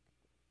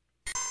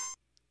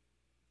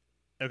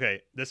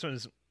 Okay, this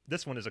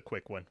one is a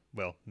quick one.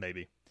 Well,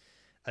 maybe.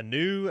 A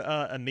new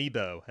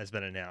amiibo has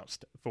been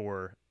announced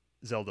for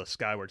Zelda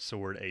Skyward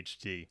Sword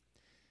HD.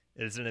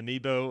 It is an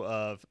amiibo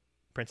of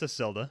Princess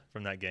Zelda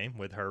from that game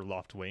with her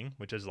loft wing,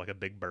 which is like a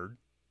big bird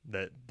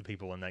that the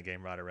people in that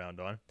game ride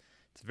around on.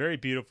 It's very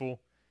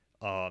beautiful.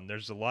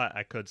 There's a lot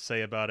I could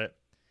say about it.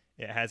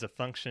 It has a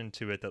function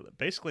to it that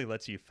basically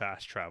lets you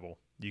fast travel.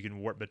 You can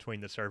warp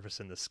between the surface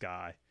and the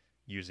sky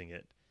using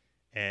it.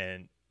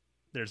 And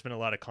there's been a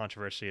lot of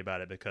controversy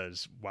about it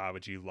because why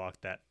would you lock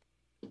that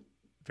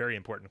very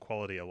important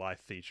quality of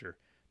life feature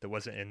that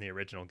wasn't in the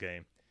original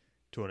game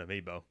to an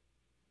amiibo?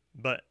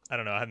 But I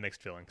don't know. I have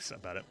mixed feelings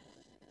about it.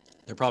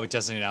 They're probably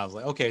testing it out. I was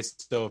like, okay,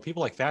 so if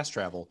people like fast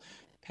travel,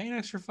 pay an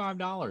extra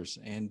 $5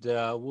 and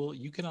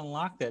you can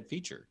unlock that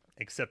feature.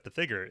 Except the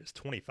figure is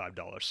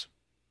 $25.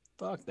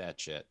 Fuck that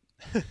shit.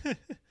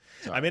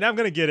 I mean, I'm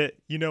going to get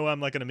it. You know, I'm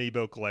like an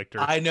amiibo collector.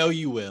 I know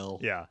you will.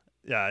 Yeah.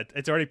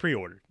 It's already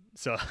pre-ordered.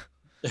 So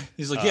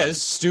he's like, yeah, this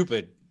is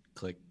stupid.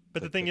 Click.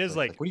 But click, the thing click, is,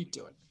 click, like, what are you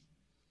doing?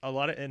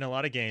 in a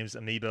lot of games,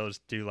 amiibos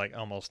do like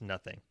almost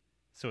nothing.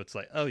 So it's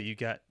like, oh, you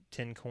got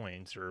 10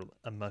 coins or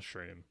a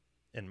mushroom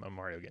in a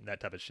Mario game, that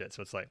type of shit.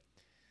 So it's like,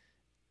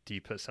 do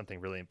you put something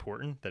really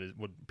important that is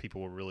what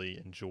people will really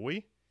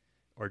enjoy,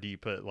 or do you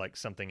put like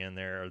something in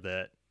there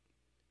that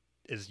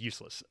is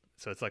useless?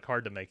 So it's like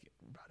hard to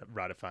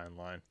ride a fine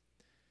line.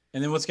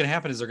 And then what's going to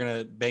happen is they're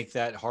going to make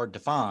that hard to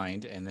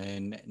find, and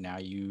then now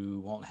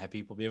you won't have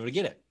people be able to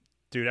get it.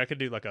 Dude, I could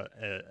do like a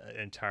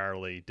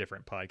entirely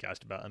different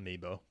podcast about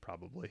amiibo,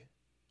 probably.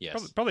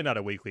 Yes. Probably not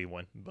a weekly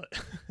one,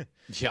 but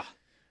yeah.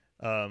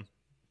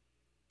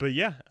 But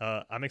yeah,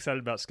 I'm excited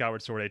about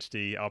Skyward Sword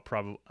HD.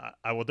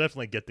 I will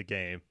definitely get the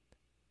game,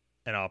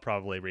 and I'll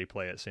probably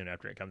replay it soon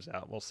after it comes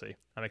out. We'll see.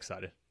 I'm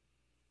excited.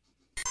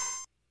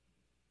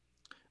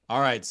 All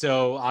right,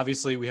 so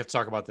obviously we have to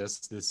talk about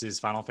this. This is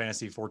Final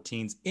Fantasy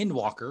XIV's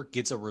Endwalker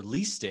gets a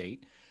release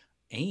date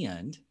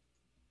and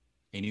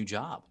a new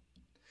job.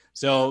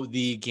 So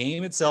the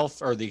game itself,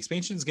 or the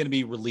expansion, is going to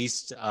be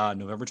released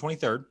November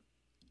 23rd.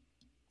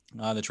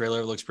 The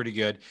trailer looks pretty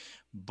good,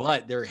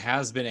 but there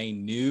has been a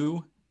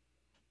new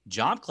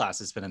job class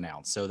that's been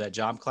announced. So that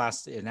job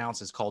class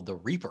announced is called the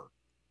Reaper.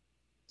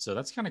 So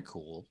that's kind of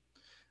cool.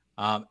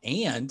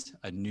 And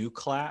a new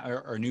class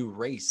or a new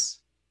race.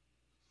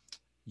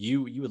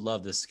 You would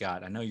love this,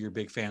 Scott. I know you're a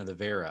big fan of the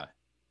Vera,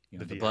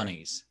 the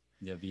bunnies,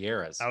 the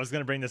Vieras. I was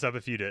going to bring this up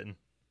if you didn't.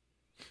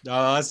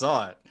 Oh, I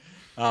saw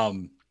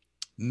it.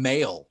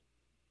 Male.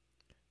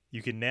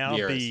 You can now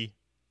Vieras. be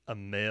a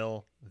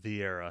male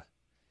Viera,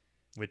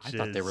 which I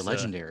thought they were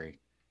legendary.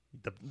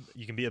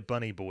 You can be a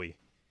bunny boy.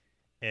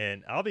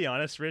 And I'll be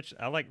honest, Rich,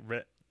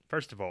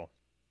 first of all,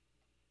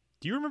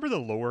 do you remember the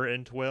lore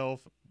in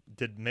 12?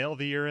 Did male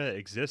Viera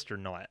exist or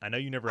not? I know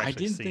you never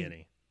actually see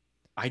any.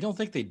 I don't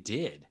think they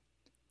did.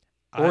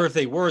 Or if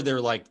they were, they're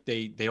like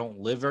they don't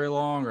live very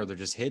long, or they're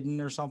just hidden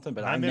or something.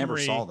 But I never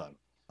saw them.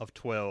 Of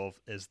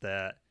 12 is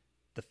that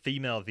the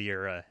female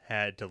Viera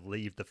had to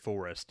leave the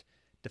forest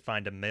to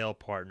find a male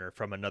partner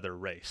from another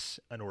race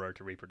in order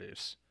to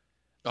reproduce.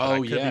 But I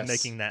could be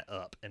making that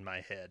up in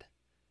my head.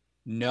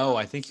 No,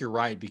 I think you're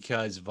right,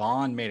 because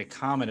Vaughn made a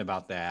comment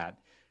about that,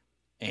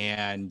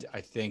 and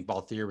I think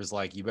Balthier was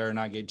like, "You better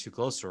not get too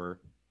close to her."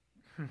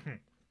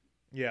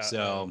 Yeah.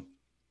 So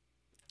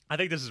I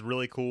think this is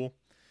really cool.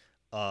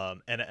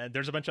 And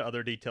there's a bunch of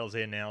other details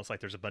they announced, like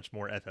there's a bunch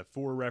more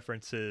FF4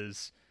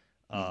 references.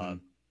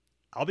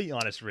 I'll be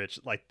honest, Rich.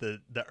 Like the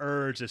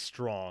urge is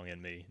strong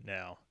in me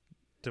now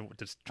to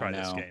try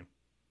this game.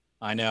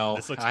 I know.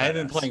 This looks I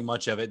haven't been badass. playing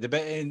much of it.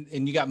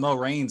 And you got Mo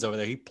Raines over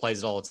there. He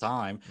plays it all the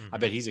time. I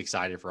bet Mhm. he's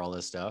excited for all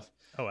this stuff.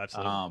 Oh,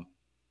 absolutely.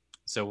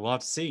 So we'll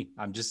have to see.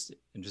 I'm just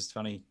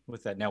funny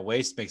with that. Now,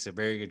 Waste makes a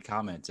very good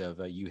comment of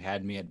you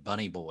had me at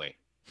Bunny Boy.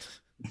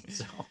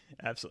 So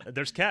Absolutely.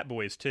 There's Cat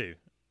Boys too,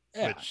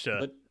 yeah, which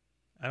but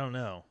I don't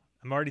know.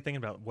 I'm already thinking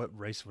about what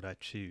race would I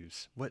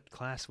choose? What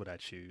class would I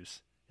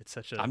choose? It's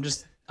such a I'm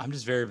just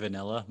very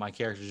vanilla. My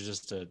character is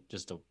just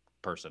a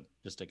person,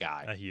 just a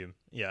guy. a human.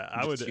 Yeah,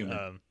 Just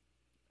human.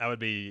 I would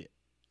be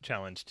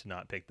challenged to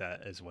not pick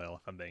that as well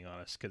if I'm being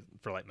honest, cause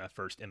for like my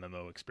first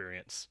MMO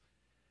experience.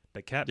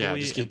 But Cat Yeah,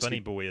 Boy just and get Bunny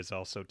Boy is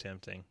also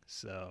tempting.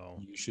 So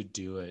You should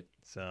do it.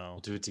 so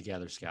We'll do it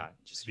together, Scott.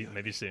 Just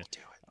maybe soon.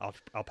 do it.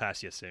 I'll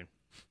pass you soon.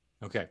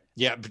 Okay.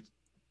 Yeah, but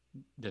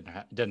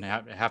doesn't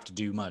have to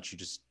do much. You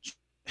just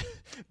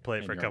Play it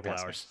and for a you're couple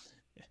passing. hours.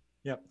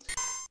 Yep.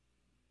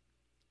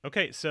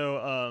 Okay,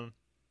 so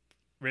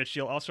Rich,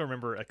 you'll also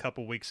remember a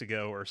couple weeks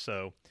ago or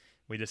so,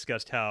 we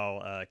discussed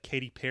how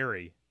Katy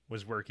Perry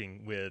was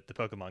working with the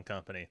Pokemon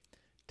Company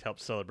to help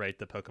celebrate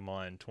the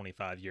Pokemon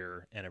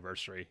 25-year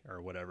anniversary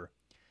or whatever.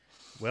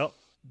 Well,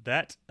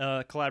 that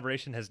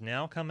collaboration has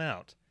now come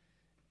out.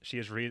 She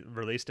has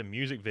released a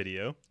music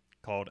video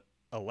called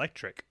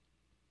Electric.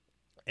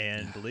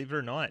 And believe it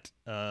or not,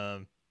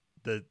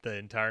 the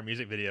entire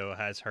music video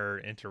has her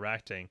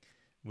interacting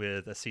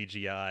with a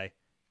CGI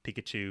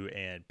Pikachu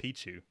and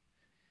Pichu.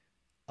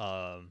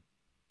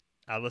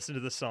 I listened to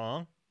the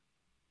song.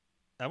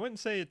 I wouldn't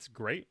say it's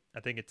great.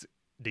 I think it's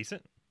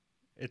decent.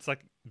 It's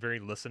like very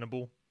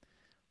listenable.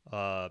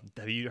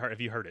 Have you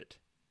heard it?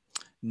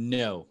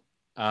 No.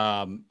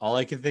 All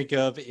I can think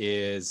of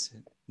is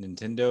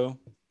Nintendo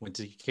went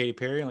to Katy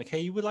Perry and like,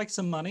 hey, you would like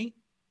some money?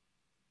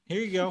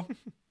 Here you go.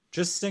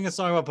 Just sing a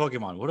song about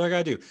Pokemon. What do I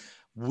gotta do?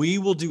 We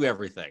will do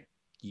everything.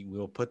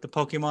 We'll put the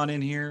Pokemon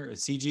in here, a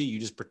CG. You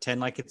just pretend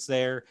like it's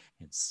there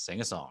and sing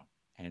a song,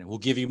 and we'll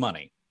give you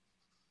money.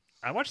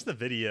 I watched the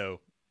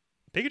video.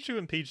 Pikachu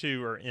and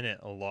Pichu are in it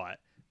a lot,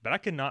 but I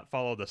could not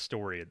follow the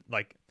story.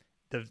 Like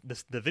the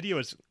video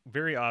is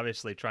very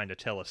obviously trying to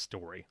tell a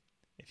story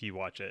if you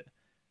watch it.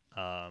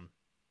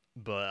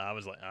 But I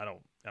was like, I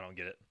don't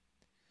get it.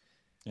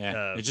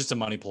 Yeah, it's just a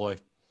money ploy.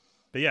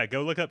 But yeah,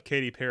 go look up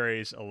Katy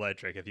Perry's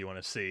Electric if you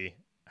want to see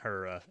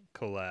her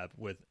collab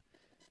with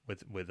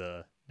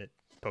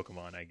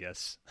Pokemon, I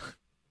guess.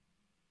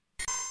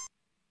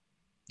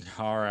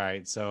 All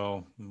right,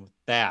 so with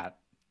that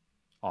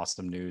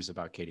awesome news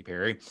about Katy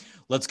Perry,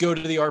 let's go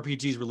to the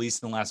RPGs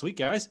released in the last week,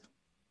 guys.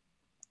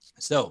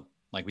 So,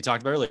 like we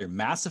talked about earlier,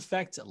 Mass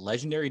Effect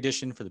Legendary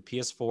Edition for the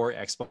PS4,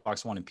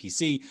 Xbox One, and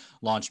PC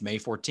launched May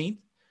 14th.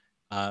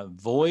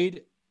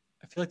 Void,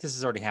 I feel like this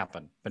has already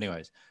happened, but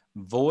anyways,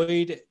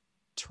 Void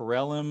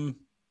Terrellum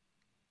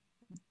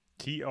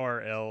TRRLM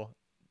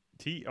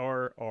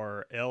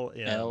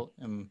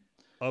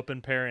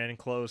open paren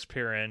close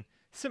paren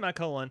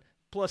semicolon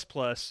plus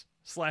plus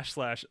 /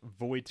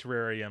 void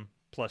terrarium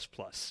plus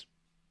plus.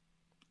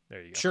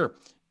 There you go. Sure.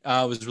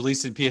 It was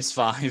released in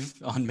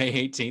PS5 on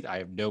May 18th. I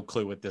have no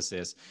clue what this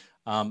is.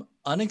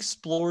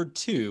 Unexplored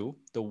 2,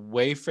 The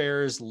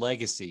Wayfarer's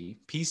Legacy,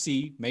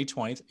 PC, May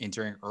 20th,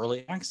 entering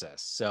early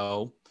access.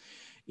 So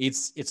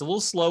it's a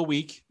little slow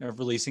week of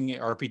releasing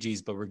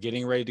RPGs, but we're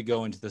getting ready to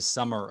go into the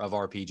summer of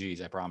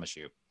RPGs, I promise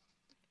you.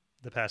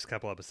 The past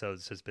couple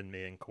episodes has been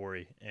me and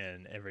Corey,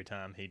 and every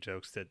time he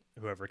jokes that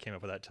whoever came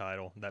up with that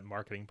title, that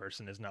marketing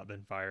person has not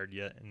been fired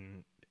yet,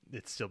 and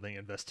it's still being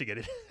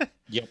investigated.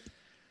 Yep.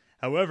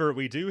 However,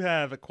 we do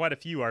have quite a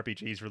few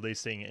RPGs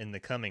releasing in the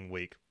coming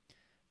week.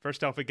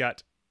 First off, we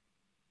got...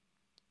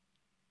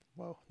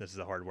 Whoa, this is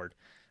a hard word.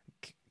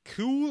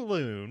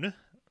 Kowloon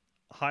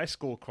High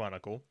School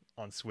Chronicle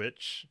on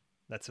Switch.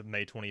 That's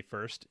May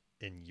 21st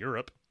in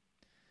Europe.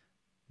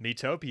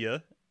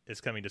 Miitopia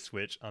is coming to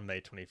Switch on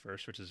May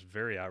 21st, which is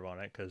very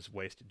ironic because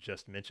Waste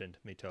just mentioned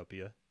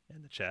Miitopia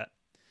in the chat.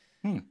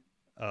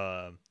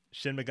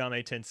 Shin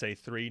Megami Tensei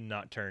 3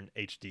 Nocturne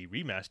HD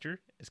Remaster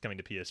is coming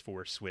to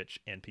PS4, Switch,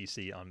 and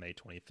PC on May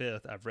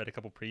 25th. I've read a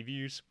couple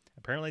previews.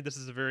 Apparently, this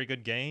is a very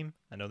good game.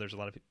 I know there's a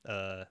lot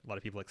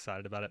of people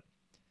excited about it.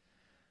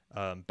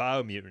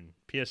 Biomutant,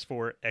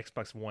 PS4,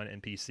 Xbox One,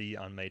 and PC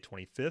on May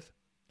 25th.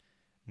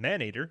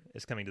 Maneater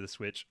is coming to the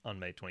Switch on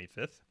May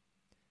 25th.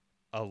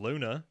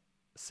 Aluna,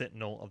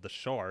 Sentinel of the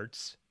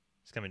Shards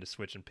is coming to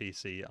Switch and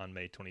PC on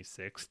May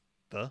 26th.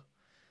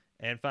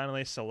 And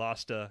finally,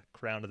 Solasta,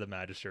 Crown of the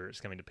Magister is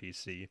coming to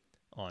PC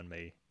on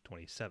May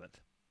 27th.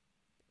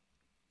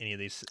 Any of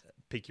these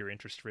pique your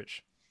interest,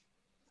 Rich?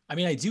 I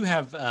mean, I do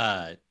have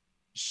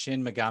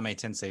Shin Megami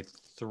Tensei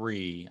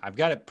 3. I've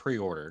got it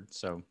pre-ordered,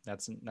 so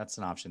that's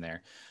an option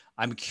there.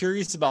 I'm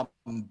curious about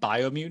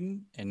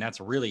Biomutant, and that's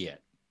really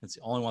it. It's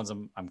the only ones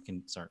I'm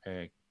concerned,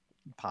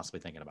 possibly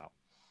thinking about.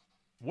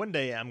 One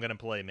day I'm going to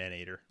play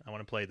Maneater. I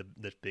want to play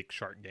this big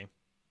shark game.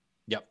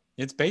 Yep.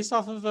 It's based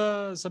off of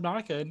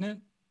Subnautica, isn't it?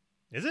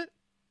 Is it?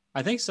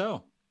 I think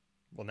so.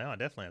 Well, now I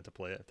definitely have to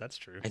play it if that's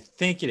true. I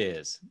think it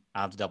is.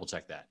 I'll have to double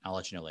check that. I'll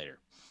let you know later.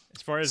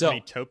 As far as So,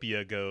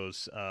 Miitopia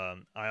goes,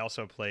 I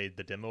also played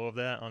the demo of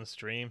that on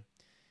stream.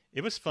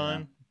 It was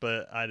fun,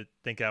 but I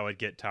think I would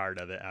get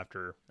tired of it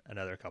after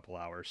another couple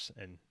hours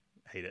and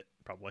hate it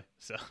probably.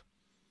 So,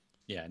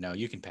 yeah, no,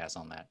 you can pass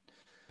on that.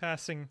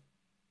 passing.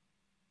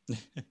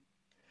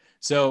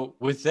 So,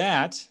 with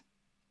that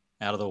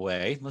out of the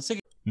way, let's take.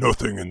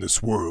 Nothing in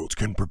this world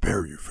can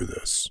prepare you for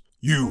this.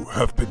 You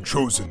have been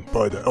chosen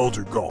by the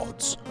Elder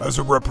Gods as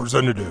a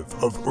representative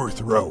of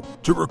Earthrealm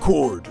to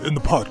record in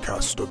the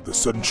podcast of the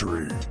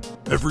century.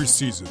 Every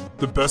season,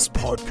 the best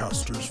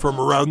podcasters from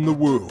around the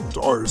world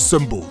are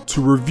assembled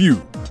to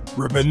review,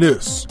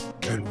 reminisce,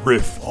 and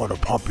riff on a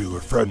popular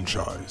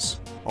franchise.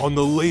 On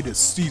the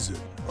latest season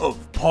of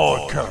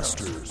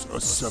Podcasters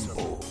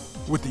Assemble.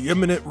 With the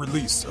imminent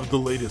release of the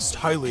latest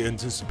highly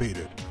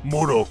anticipated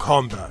Mortal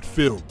Kombat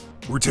film,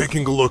 we're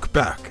taking a look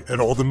back at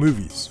all the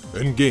movies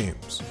and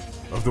games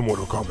of the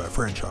Mortal Kombat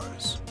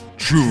franchise.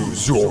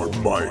 Choose your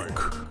mic.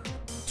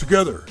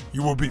 Together,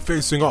 you will be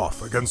facing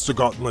off against a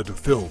gauntlet of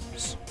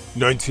films.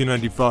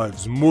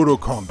 1995's Mortal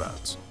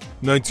Kombat,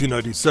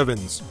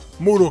 1997's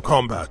Mortal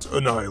Kombat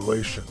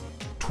Annihilation,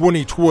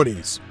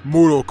 2020's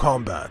Mortal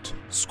Kombat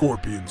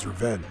Scorpion's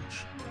Revenge,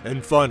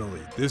 and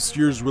finally, this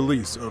year's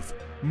release of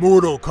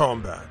Mortal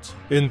Kombat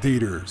in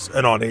theaters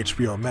and on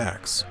HBO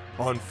Max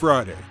on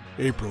Friday,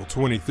 April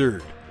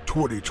 23rd,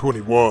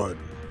 2021.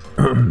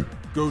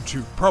 Go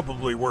to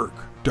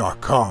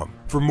probablywork.com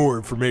for more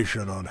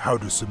information on how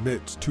to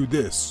submit to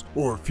this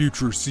or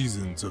future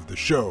seasons of the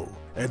show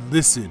and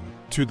listen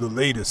to the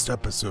latest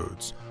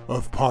episodes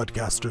of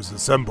Podcasters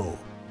Assemble.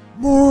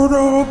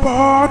 Mortal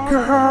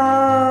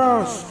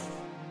Podcast!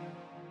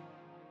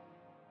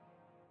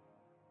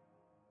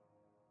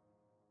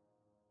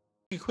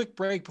 A quick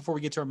break before we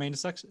get to our main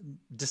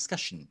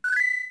discussion.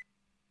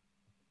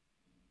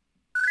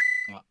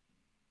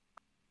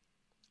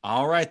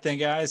 All right, then,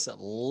 guys,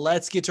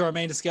 let's get to our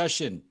main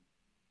discussion.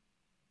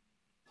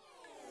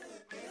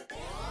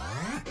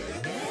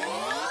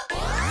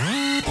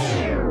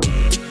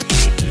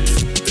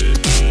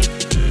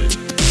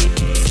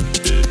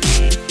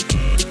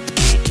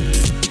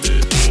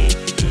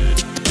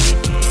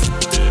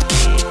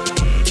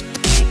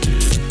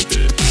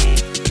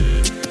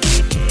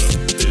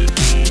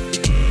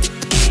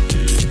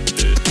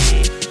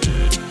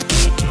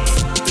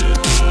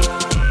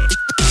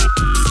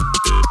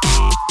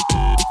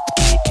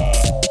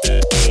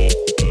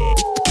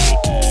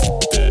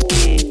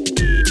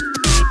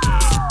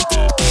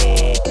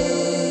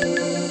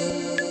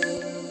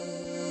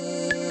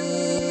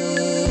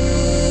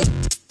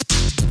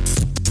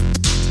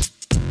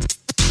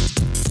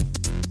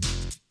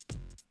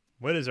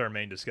 What is our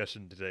main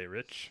discussion today,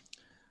 Rich?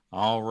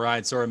 All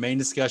right. So our main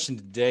discussion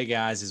today,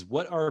 guys, is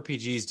what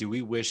RPGs do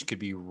we wish could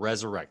be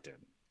resurrected?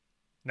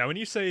 Now, when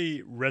you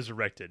say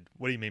resurrected,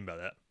 what do you mean by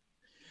that?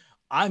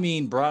 I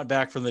mean, brought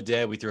back from the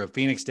dead. We threw a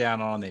phoenix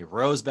down on. They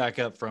rose back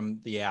up from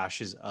the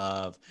ashes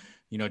of,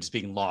 just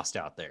being lost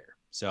out there.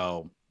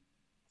 So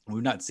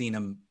we've not seen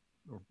them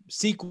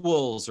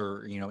sequels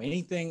or,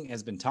 anything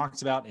has been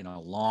talked about in a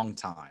long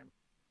time.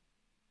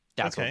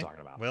 That's what I'm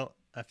talking about. Well,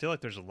 I feel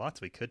like there's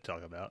lots we could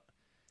talk about.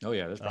 Oh,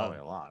 yeah, there's probably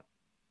a lot.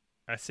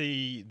 I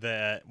see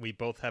that we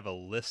both have a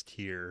list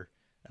here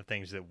of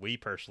things that we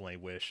personally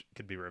wish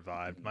could be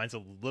revived. Mine's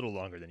a little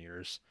longer than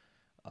yours.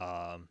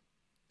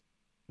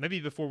 Maybe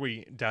before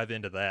we dive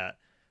into that,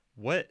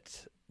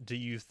 what do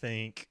you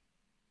think?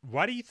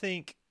 Why do you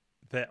think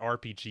that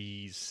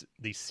RPGs,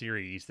 these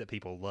series that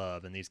people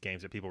love and these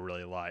games that people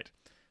really like,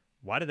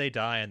 why did they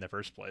die in the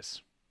first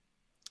place?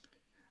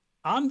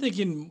 I'm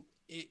thinking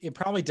it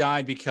probably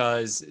died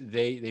because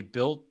they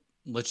built.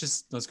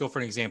 Let's go for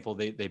an example.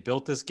 They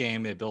built this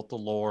game. They built the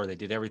lore. They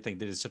did everything.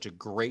 They did such a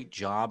great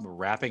job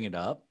wrapping it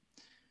up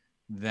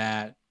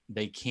that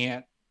they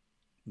can't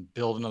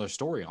build another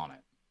story on it.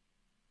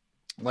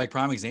 Like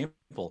prime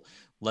example,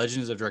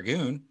 Legends of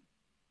Dragoon.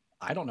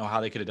 I don't know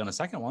how they could have done a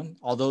second one,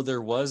 although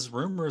there was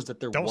rumors that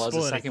there was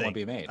a second one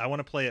being made. I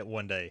want to play it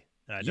one day.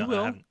 And you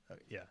will.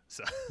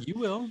 So you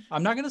will.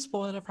 I'm not going to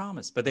spoil it, I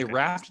promise. But they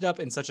wrapped it up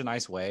in such a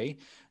nice way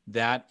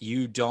that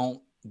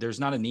there's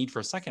not a need for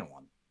a second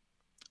one.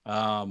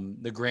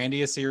 The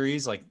Grandia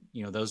series,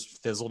 those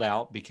fizzled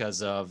out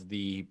because of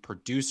the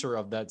producer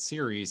of that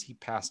series. He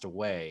passed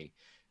away,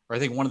 or I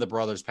think one of the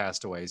brothers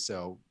passed away.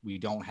 So we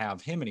don't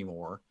have him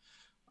anymore.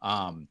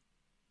 I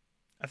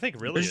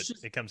think really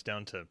it comes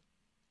down to,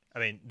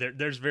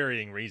 there's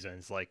varying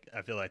reasons. Like,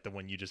 I feel like the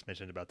one you just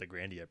mentioned about the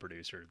Grandia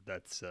producer,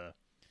 that's,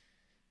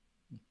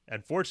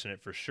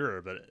 unfortunate for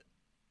sure, but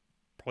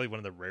probably one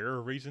of the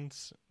rarer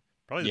reasons,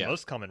 probably the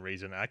most common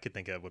reason I could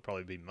think of would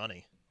probably be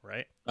money.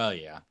 Right? Oh,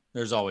 yeah.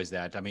 There's always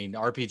that.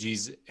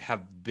 RPGs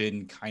have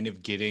been kind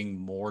of getting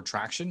more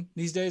traction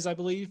these days, I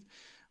believe.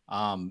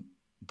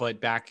 But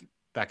back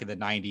in the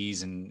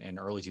 90s and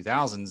early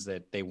 2000s,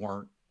 that they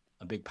weren't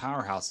a big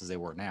powerhouse as they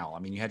were now.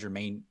 You had your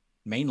main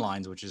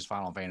lines, which is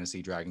Final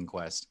Fantasy, Dragon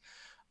Quest.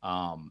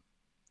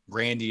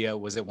 Grandia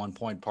was at one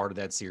point part of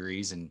that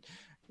series. And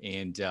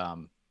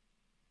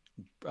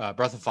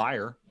Breath of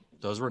Fire.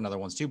 Those were another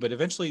ones too. But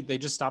eventually they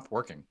just stopped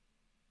working.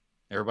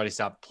 Everybody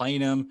stopped playing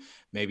them.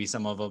 Maybe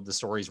some of them, the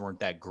stories weren't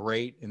that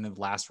great in the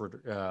last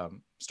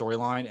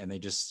storyline, and they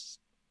just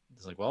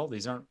it's like, well,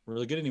 these aren't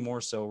really good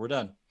anymore, so we're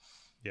done.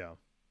 Yeah.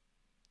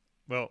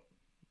 Well,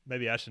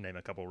 maybe I should name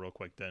a couple real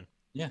quick then.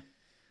 Yeah.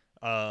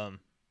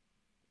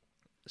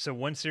 So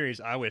one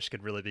series I wish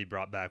could really be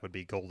brought back would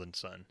be Golden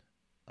Sun.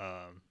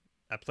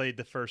 I played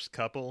the first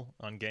couple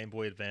on Game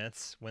Boy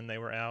Advance when they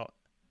were out.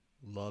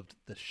 Loved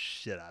the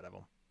shit out of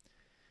them.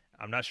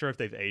 I'm not sure if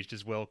they've aged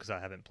as well because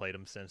I haven't played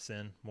them since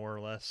then, more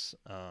or less.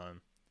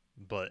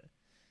 But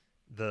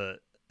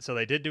so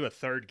they did do a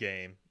third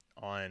game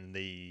on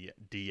the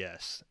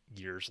DS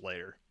years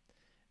later.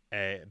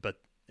 But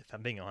if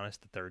I'm being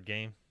honest, the third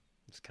game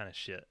is kind of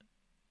shit.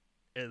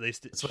 At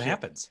least that's what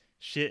happens.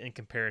 Shit in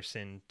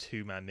comparison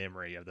to my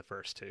memory of the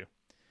first two.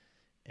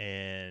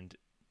 And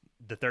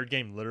the third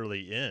game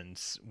literally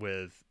ends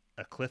with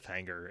a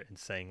cliffhanger and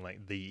saying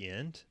like the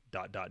end ...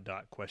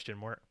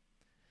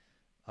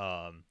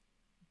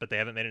 But they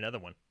haven't made another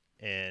one.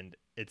 And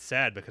it's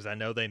sad because I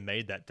know they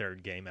made that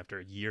third game after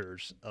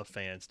years of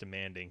fans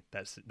demanding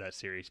that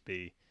series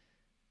be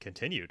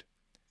continued.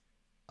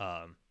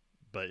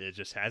 But it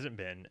just hasn't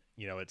been.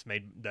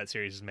 That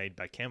series is made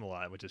by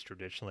Camelot, which is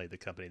traditionally the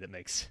company that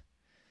makes,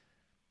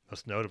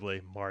 most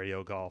notably,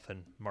 Mario Golf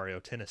and Mario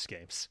Tennis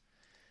games.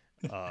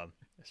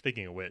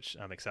 Speaking of which,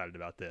 I'm excited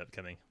about the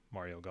upcoming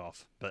Mario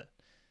Golf, but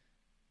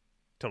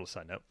total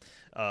side note.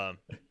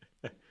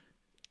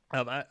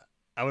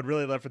 I would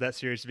really love for that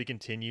series to be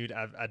continued.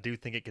 I do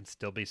think it can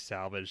still be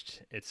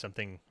salvaged. It's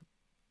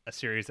a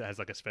series that has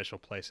like a special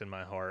place in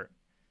my heart.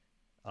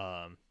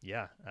 I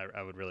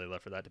would really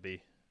love for that to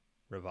be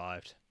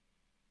revived.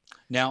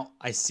 Now,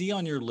 I see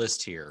on your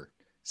list here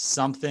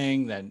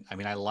something that,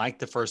 I like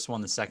the first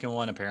one. The second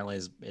one apparently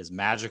is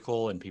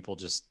magical and people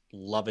just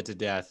love it to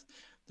death.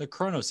 The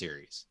Chrono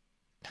series.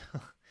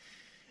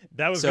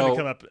 That was going to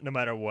come up no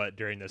matter what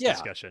during this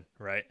discussion,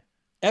 right?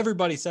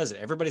 Everybody says it.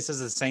 Everybody says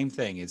the same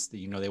thing. It's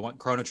they want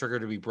Chrono Trigger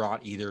to be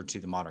brought either to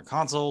the modern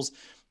consoles,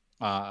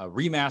 a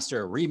remaster,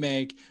 a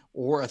remake,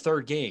 or a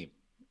third game.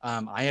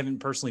 I haven't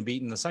personally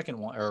beaten the second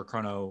one or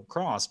Chrono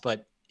Cross,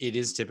 but it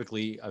is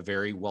typically a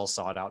very well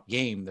sought out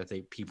game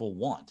that people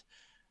want.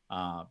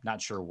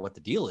 Not sure what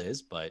the deal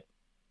is, but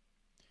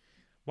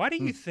why do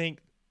you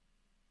think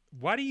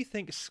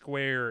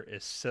Square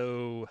is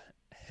so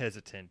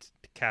hesitant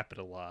to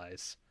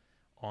capitalize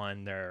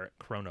on their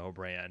Chrono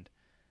brand?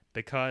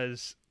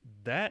 Because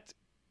that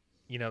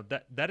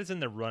is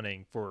in the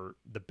running for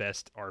the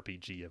best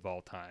RPG of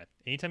all time.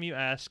 Anytime you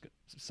ask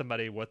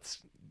somebody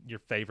what's your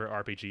favorite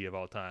RPG of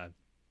all time,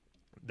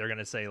 they're going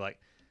to say like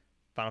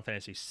Final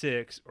Fantasy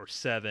 6 or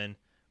 7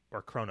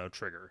 or Chrono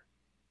Trigger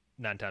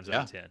 9 times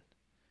out of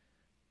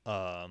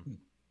 10.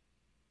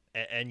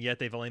 And yet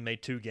they've only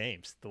made 2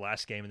 games. The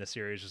last game in the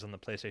series was on the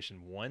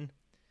PlayStation 1.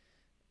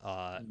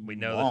 We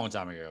know long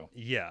time ago.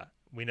 Yeah.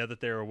 We know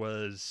that there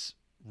was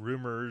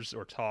rumors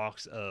or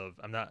talks of,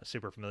 I'm not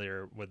super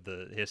familiar with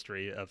the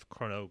history of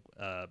Chrono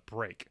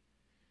Break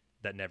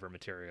that never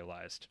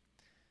materialized.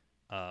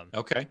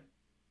 Okay.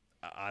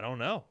 I don't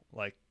know.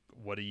 Like,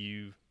 what do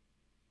you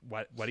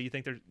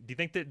think do you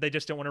think that they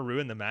just don't want to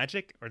ruin the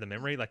magic or the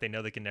memory? Like they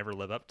know they can never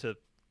live up to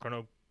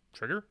Chrono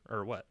Trigger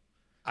or what?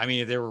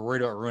 If they were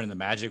worried about ruining the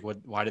magic,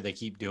 why did they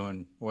keep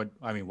doing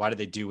why did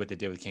they do what they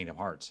did with Kingdom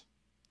Hearts?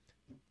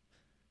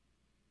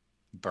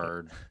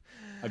 Bird.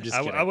 I'm just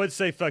kidding. I would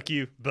say fuck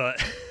you, but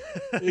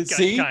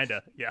see,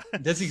 kinda, yeah.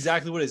 That's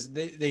exactly what it is.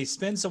 They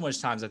spend so much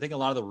time. I think a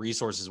lot of the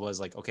resources was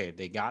like, okay,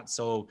 you got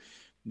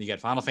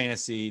Final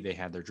Fantasy, they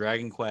had their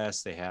Dragon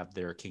Quest, they have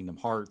their Kingdom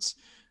Hearts.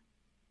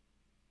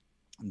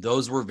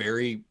 Those were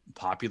very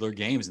popular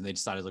games, and they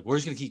decided like, we're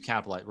just gonna keep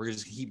capitalizing. We're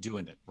just gonna keep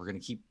doing it. We're gonna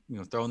keep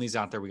throwing these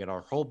out there. We got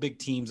our whole big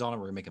teams on it.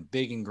 We're gonna make them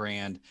big and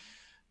grand.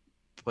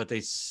 But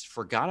they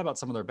forgot about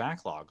some of their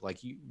backlog. Like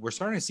we're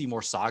starting to see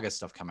more Saga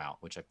stuff come out,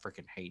 which I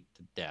freaking hate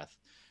to death.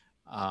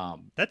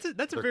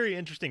 That's a very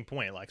interesting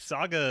point. Like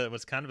Saga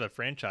was kind of a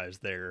franchise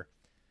there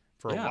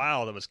for a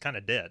while that was kind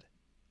of dead,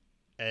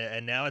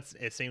 and now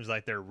it seems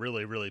like they're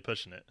really, really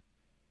pushing it.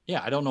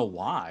 Yeah, I don't know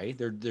why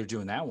they're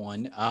doing that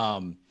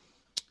one.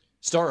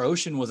 Star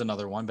Ocean was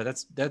another one,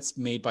 but that's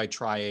made by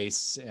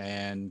Tri-Ace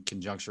and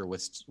conjuncture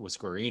with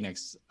Square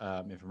Enix, if I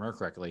remember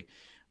correctly.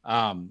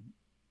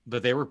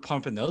 But they were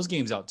pumping those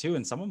games out too,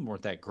 and some of them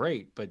weren't that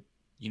great. But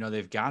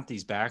they've got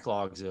these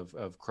backlogs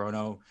of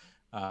Chrono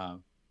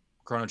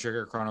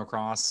Trigger, Chrono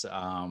Cross,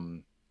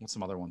 what's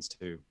some other ones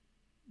too.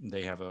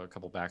 They have a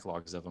couple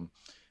backlogs of them.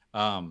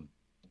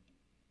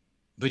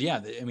 But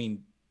yeah,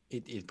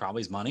 it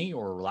probably is money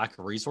or lack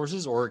of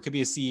resources, or it could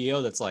be a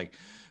CEO that's like,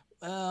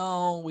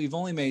 well, we've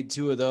only made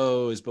 2 of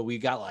those, but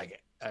we've got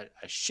like a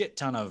shit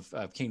ton of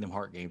Kingdom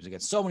Heart games. We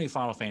got so many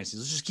Final Fantasies.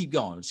 Let's just keep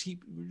going. Just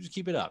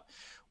keep it up.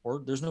 Or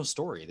there's no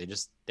story.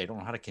 They don't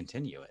know how to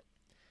continue it.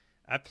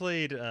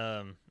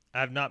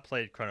 I've not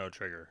played Chrono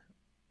Trigger,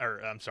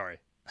 or I'm sorry,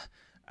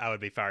 I would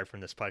be fired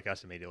from this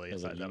podcast immediately. You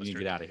need to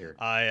get out of here.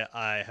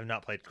 I have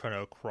not played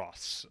Chrono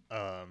Cross.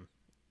 I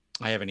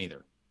haven't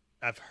either.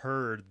 I've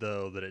heard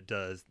though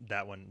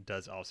that one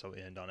does also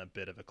end on a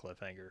bit of a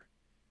cliffhanger.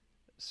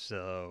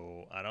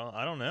 So I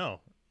don't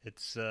know.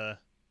 It's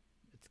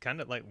kind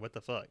of like, what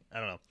the fuck? I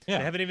don't know. They Yeah,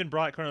 haven't even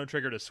brought Chrono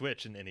Trigger to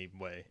Switch in any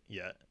way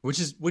yet.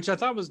 which I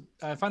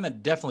find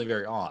that definitely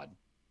very odd.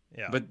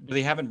 Yeah, But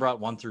they haven't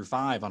brought 1 through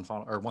 5 on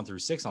Final, or 1 through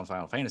 6 on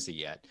Final Fantasy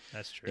yet.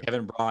 that's true. They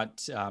haven't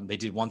brought. They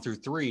did 1 through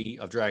 3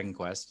 of Dragon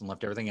Quest and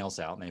left everything else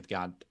out, and they've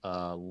got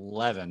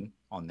 11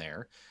 on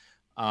there.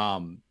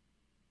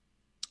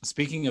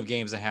 Speaking of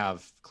games that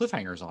have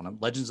cliffhangers on them,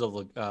 Legends of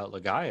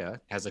Legaia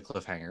has a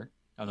cliffhanger.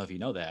 I don't know if you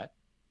know that.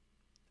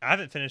 I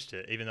haven't finished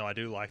it, even though I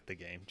do like the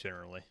game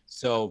generally.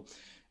 So,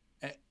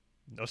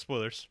 No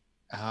spoilers.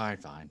 all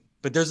right, fine.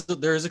 But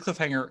there is a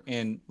cliffhanger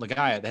in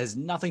Legaia that has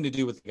nothing to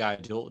do with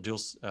Legaia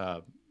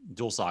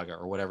Dual Saga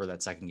or whatever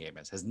that second game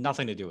is. Has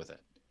nothing to do with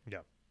it. Yeah.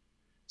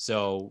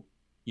 So,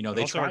 they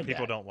also tried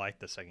people that. don't like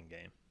the second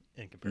game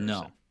in comparison.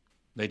 No,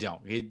 they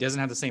don't. It doesn't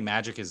have the same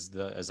magic as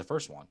the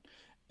first one.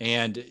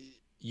 And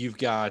you've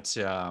got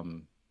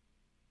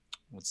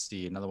let's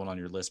see, another one on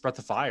your list, Breath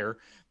of Fire.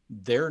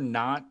 They're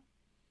not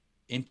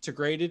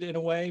integrated in a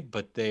way,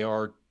 but they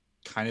are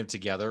kind of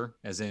together,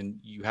 as in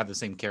you have the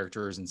same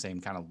characters and same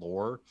kind of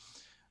lore.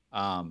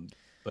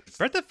 But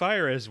Breath of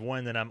Fire is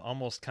one that I'm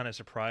almost kind of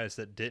surprised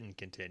that didn't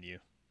continue.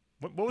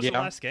 What was the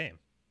last game?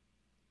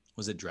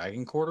 Was it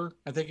Dragon Quarter?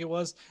 I think it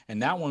was.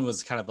 And that one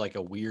was kind of like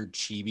a weird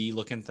chibi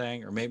looking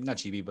thing, or maybe not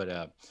chibi,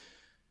 but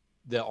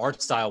the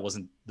art style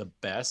wasn't the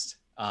best.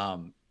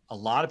 A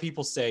lot of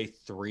people say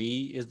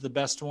 3 is the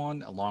best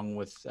one, along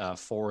with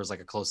 4 is like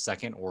a close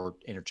second or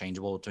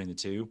interchangeable between the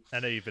two. I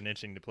know you've been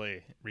itching to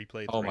replay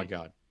 3. Oh my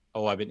God.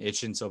 Oh, I've been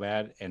itching so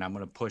bad, and I'm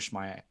going to push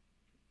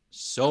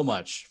so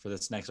much for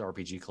this next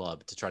RPG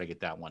club to try to get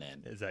that one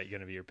in. Is that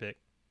going to be your pick?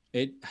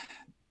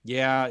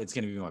 Yeah, it's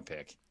going to be my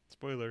pick.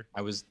 Spoiler.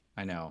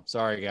 I know.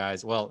 Sorry,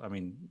 guys. Well, I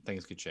mean,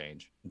 things could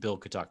change. Bill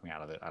could talk me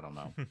out of it. I don't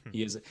know.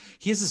 He has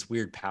this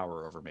weird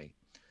power over me.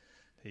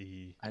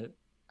 I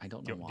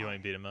don't know why. Do you want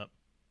to beat him up?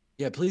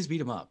 Yeah, please beat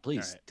him up.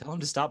 Please tell him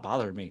to stop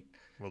bothering me.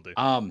 Will do.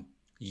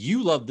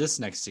 You love this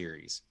next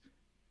series,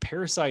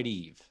 Parasite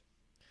Eve.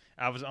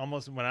 I was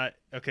almost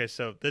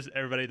so this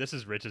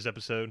is Rich's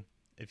episode,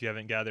 if you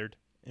haven't gathered.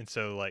 And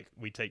so like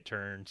we take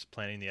turns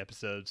planning the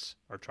episodes,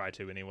 or try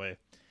to anyway.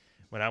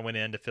 When I went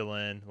in to fill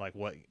in like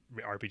what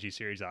RPG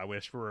series I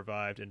wished were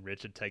revived, and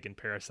Rich had taken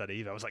Parasite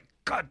Eve, I was like,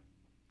 God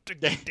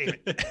damn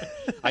it.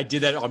 I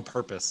did that on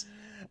purpose.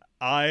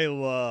 I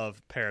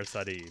love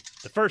Parasite Eve.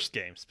 The first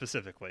game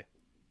specifically.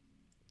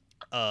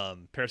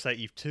 Parasite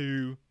Eve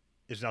 2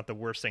 is not the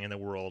worst thing in the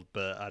world,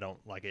 but I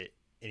don't like it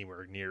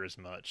anywhere near as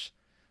much.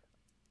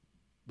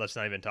 Let's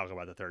not even talk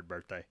about the third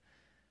birthday.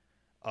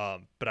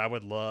 But I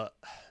would love...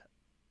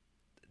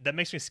 That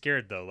makes me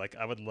scared, though. Like,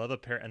 I would love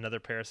another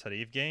Parasite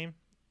Eve game,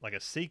 like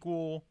a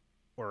sequel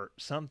or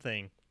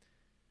something,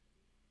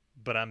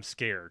 but I'm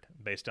scared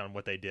based on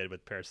what they did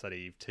with Parasite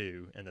Eve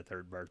 2 and the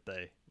third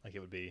birthday. Like, it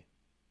would be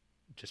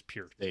just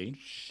pure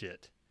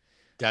shit.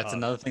 That's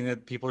another thing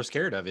that people are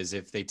scared of, is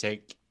if they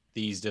take...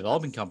 These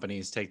development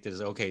companies take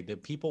this, okay, the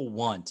people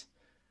want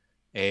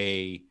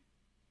a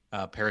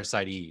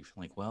Parasite Eve.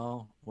 Like,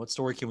 well, what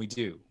story can we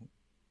do?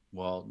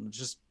 Well, let's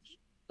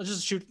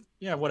just shoot.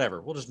 Yeah,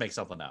 whatever. We'll just make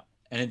something up.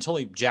 And it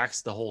totally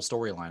jacks the whole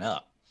storyline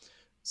up.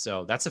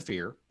 So that's a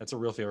fear. That's a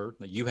real fear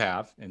that you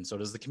have, and so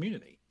does the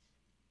community.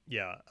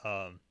 Yeah.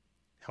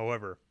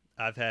 However,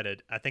 I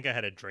think I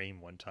had a dream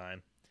one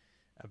time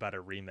about a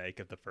remake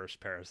of the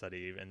first Parasite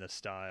Eve in the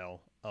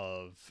style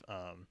of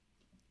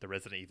the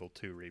Resident Evil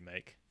 2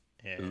 remake.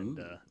 And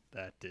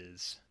that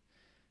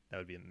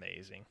would be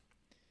amazing.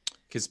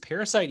 Because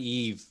Parasite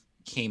Eve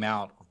came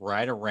out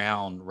right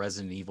around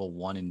Resident Evil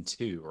 1 and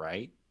 2,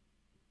 right?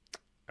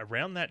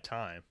 Around that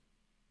time.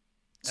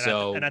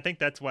 And I think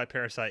that's why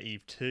Parasite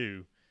Eve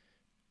 2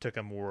 took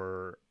a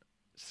more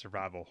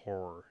survival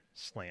horror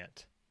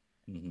slant.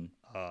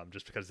 Mm-hmm.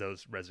 Just because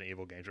those Resident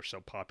Evil games are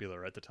so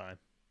popular at the time.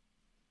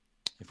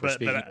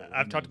 But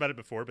I've talked about it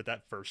before, but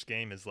that first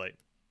game is like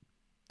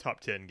top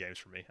 10 games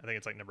for me. I think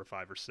it's like number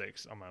 5 or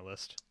 6 on my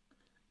list.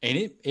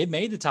 And it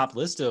made the top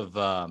list of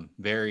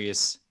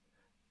various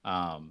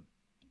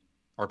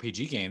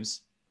RPG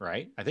games,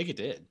 right? I think it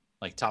did.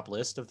 Like top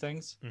list of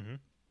things. Mm-hmm.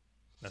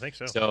 I think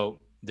so. So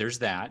there's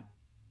that.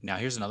 Now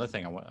here's another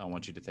thing I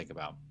want you to think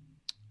about.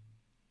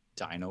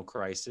 Dino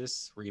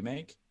Crisis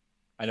remake.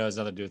 I know it has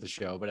nothing to do with the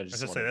show, but I just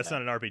say that's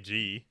not an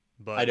RPG.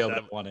 But I know, but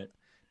I want it.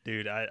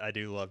 Dude, I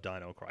do love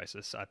Dino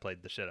Crisis. I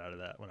played the shit out of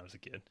that when I was a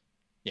kid.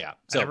 Yeah.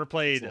 So, I never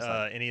played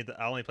any of the...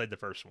 I only played the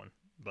first one.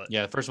 But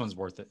yeah, the first one's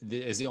worth it.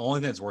 Is the only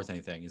thing that's worth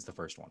anything is the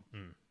first one.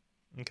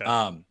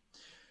 Okay.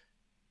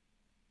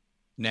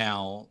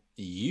 Now,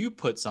 you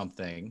put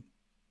something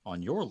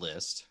on your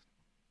list.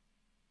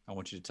 I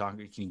want you to talk.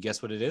 Can you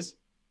guess what it is?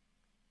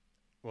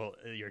 Well,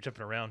 you're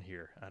jumping around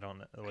here. I don't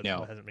know. What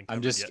hasn't been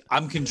I'm yet.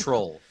 I'm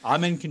control.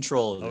 I'm in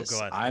control of this. Oh,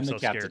 God. I'm the so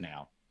captain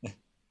scared.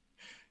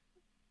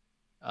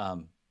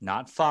 now.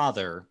 Not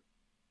father.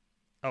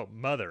 Oh,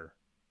 mother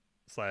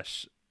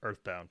 /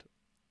 Earthbound.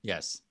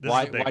 Yes. This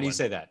Why is a big do you one.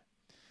 say that?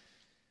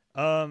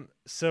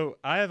 So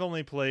I have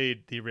only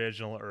played the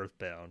original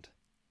Earthbound,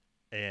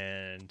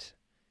 and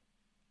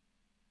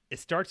it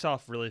starts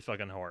off really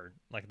fucking hard.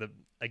 Like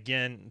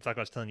it's like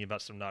I was telling you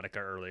about Subnautica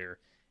earlier.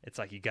 It's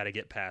like you got to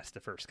get past the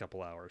first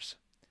couple hours,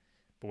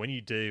 but when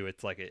you do,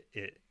 it's like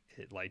it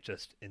like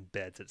just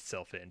embeds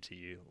itself into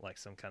you like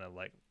some kind of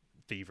like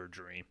fever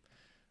dream,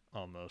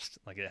 almost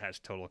like it has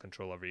total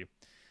control over you.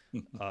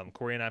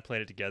 Corey and I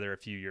played it together a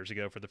few years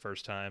ago for the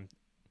first time.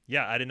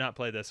 Yeah, I did not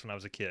play this when I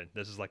was a kid.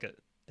 This is like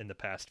in the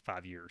past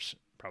 5 years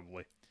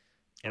probably.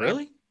 And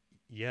Really?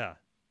 Yeah.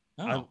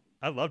 Oh.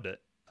 I loved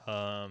it.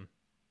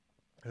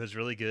 It was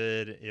really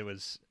good.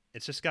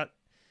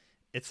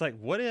 It's like,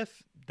 what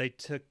if they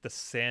took the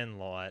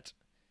Sandlot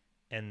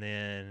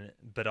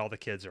but all the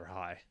kids are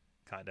high,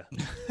 kind of.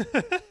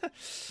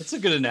 That's a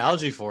good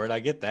analogy for it. I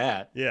get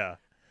that. Yeah.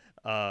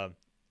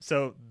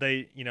 So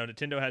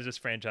Nintendo has this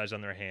franchise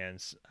on their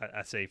hands.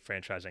 I say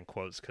franchise in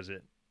quotes because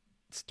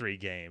it's 3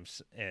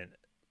 games, and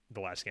the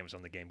last game was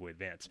on the Game Boy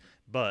Advance.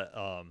 But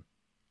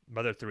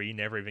Mother 3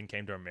 never even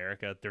came to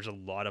America. There's a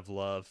lot of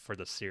love for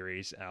the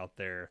series out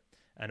there.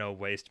 I know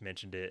Waste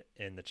mentioned it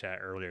in the chat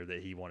earlier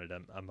that he wanted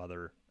a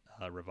Mother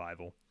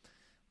revival.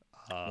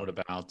 What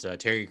about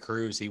Terry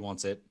Crews? He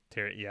wants it.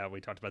 Yeah,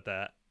 we talked about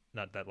that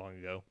not that long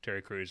ago.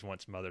 Terry Crews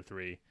wants Mother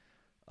 3.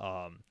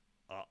 I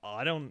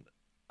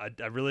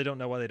really don't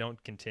know why they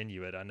don't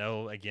continue it. I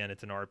know, again,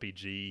 it's an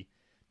RPG.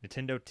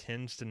 Nintendo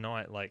tends to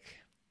not, like,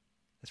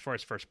 as far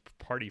as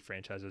first-party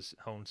franchises,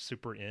 hone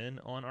super in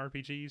on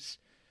RPGs.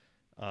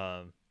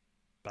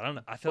 But I don't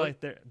know. I feel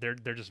like they're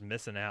just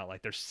missing out.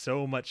 Like, there's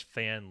so much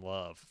fan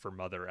love for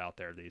Mother out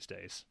there these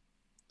days.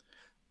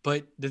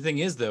 But the thing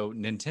is, though,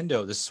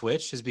 Nintendo, the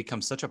Switch has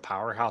become such a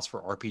powerhouse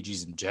for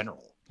RPGs in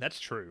general. That's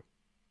true.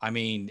 I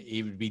mean,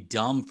 it would be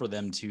dumb for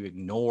them to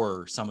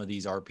ignore some of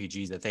these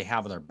RPGs that they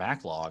have in their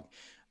backlog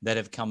that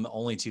have come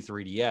only to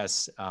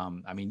 3DS.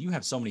 I mean, you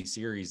have so many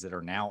series that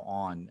are now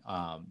on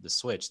the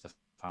Switch, the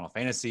Final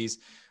Fantasies,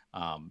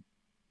 the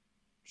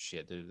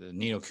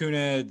Ni no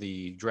Kuni,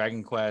 the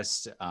Dragon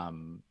Quest,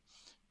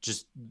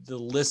 just the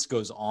list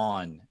goes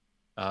on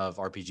of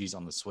RPGs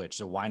on the Switch.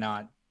 So why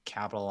not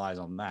capitalize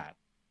on that?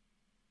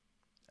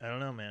 I don't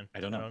know, man.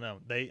 I don't know.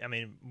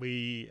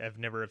 We have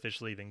never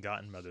officially even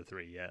gotten Mother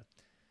 3 yet.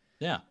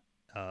 Yeah.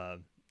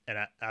 And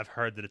I've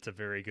heard that it's a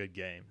very good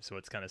game, so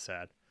it's kind of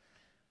sad.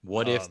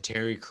 What if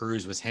Terry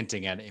Crews was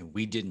hinting at it and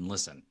we didn't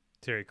listen?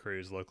 Terry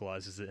Crews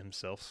localizes it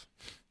himself.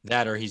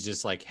 That, or he's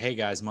just like, hey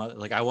guys,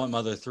 I want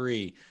Mother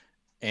 3.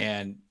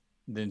 And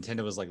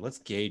Nintendo was like, let's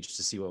gauge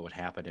to see what would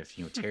happen if,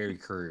 Terry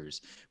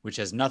Crews, which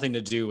has nothing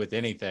to do with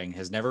anything,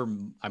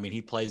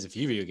 he plays a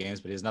few video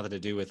games, but it has nothing to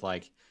do with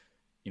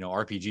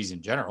RPGs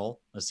in general.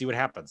 Let's see what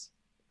happens.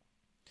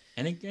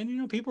 And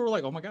people were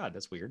like, oh my God,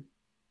 that's weird.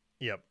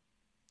 Yep.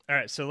 All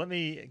right. So let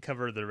me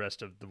cover the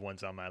rest of the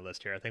ones on my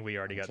list here. I think we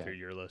already got through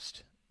your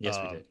list. Yes,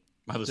 we did.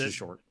 My list is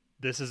short.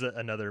 This is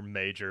another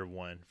major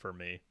one for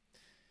me.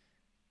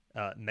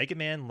 Mega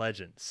Man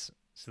Legends.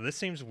 So this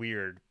seems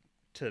weird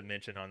to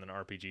mention on an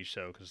RPG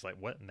show because,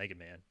 what Mega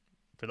Man?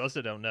 For those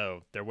that don't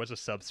know, there was a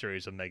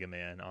sub-series of Mega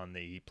Man on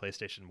the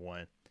PlayStation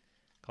 1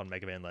 called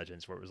Mega Man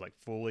Legends, where it was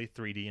fully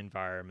 3D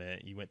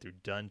environment. You went through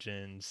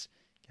dungeons,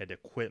 you had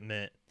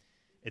equipment.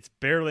 It's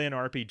barely an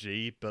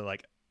RPG, but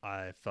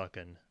I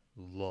fucking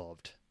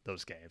loved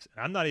those games.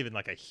 And I'm not even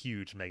a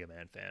huge Mega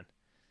Man fan.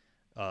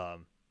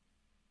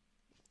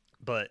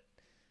 But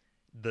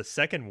the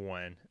second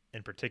one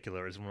in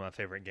particular is one of my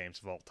favorite games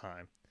of all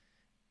time.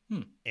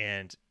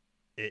 And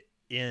it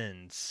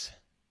ends.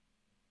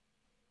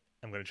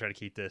 I'm going to try to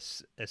keep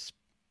this as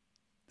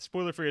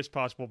spoiler free as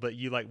possible, but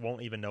you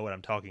won't even know what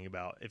I'm talking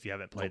about if you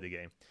haven't played the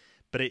game.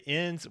 But it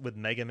ends with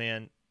Mega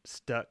Man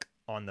stuck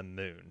on the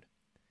moon.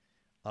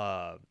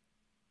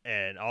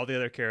 And all the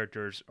other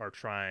characters are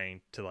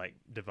trying to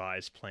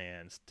devise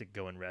plans to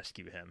go and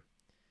rescue him.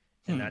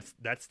 And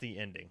that's the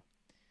ending.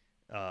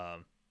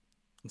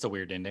 It's a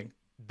weird ending.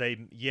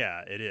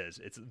 It is.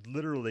 It's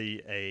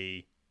literally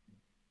a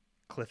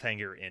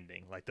cliffhanger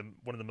ending,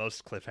 one of the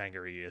most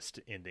cliffhangeriest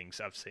endings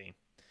I've seen.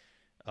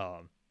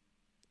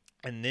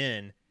 And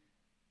then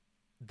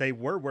they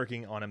were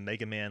working on a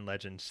Mega Man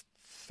Legends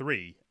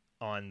 3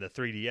 on the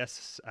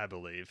 3DS, I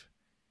believe.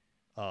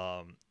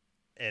 And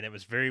it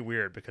was very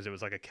weird because it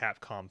was a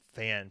Capcom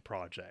fan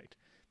project,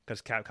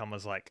 because Capcom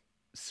was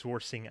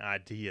sourcing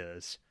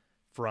ideas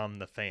from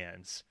the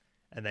fans,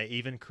 and they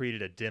even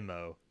created a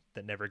demo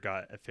that never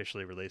got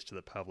officially released to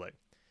the public.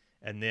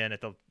 And then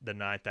at the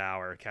 9th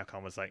hour,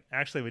 Capcom was like,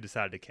 actually, we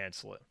decided to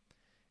cancel it.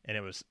 And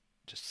it was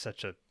just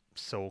such a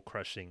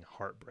soul-crushing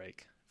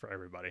heartbreak for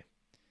everybody.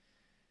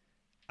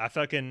 I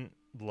fucking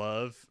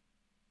love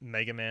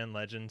Mega Man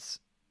Legends,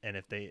 and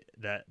if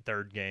that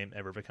third game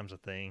ever becomes a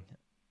thing,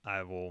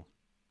 I will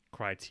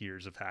cry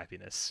tears of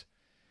happiness.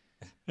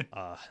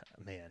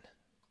 Man.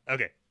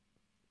 Okay.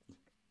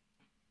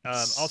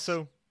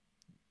 Also,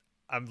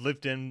 I've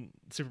lived in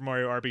Super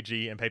Mario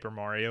RPG and Paper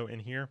Mario in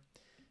here.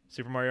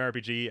 Super Mario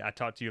RPG, I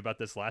talked to you about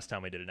this last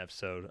time we did an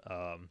episode.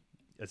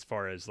 As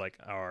far as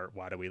our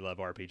why do we love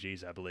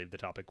RPGs, I believe the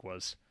topic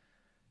was.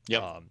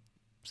 Yep.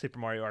 Super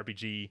Mario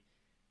RPG,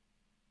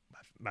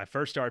 my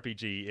first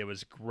RPG, it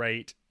was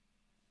great.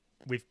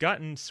 We've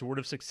gotten sort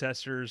of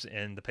successors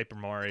in the Paper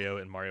Mario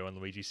and Mario and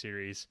Luigi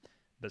series,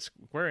 but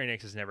Square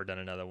Enix has never done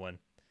another one.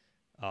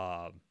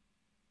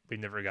 We've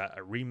never got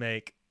a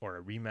remake or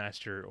a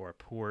remaster or a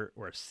port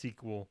or a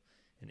sequel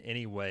in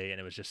any way,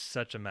 and it was just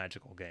such a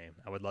magical game.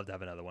 I would love to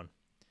have another one.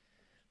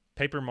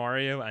 Paper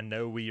Mario, I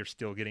know we are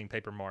still getting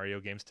Paper Mario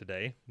games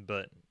today,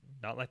 but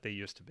not like they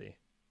used to be.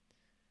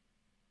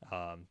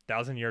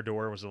 Thousand Year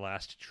Door was the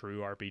last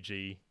true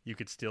RPG. You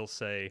could still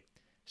say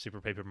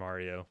Super Paper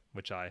Mario,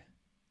 which I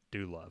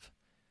do love,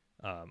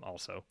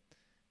 also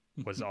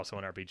was also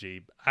an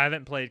RPG. I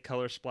haven't played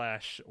Color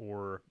Splash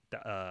or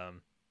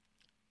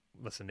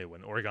what's the new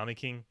one? Origami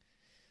King.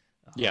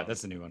 Yeah,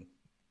 that's the new one.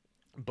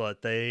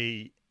 But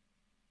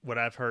what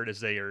I've heard is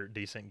they are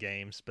decent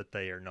games, but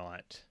they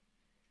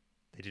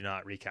do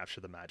not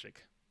recapture the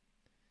magic.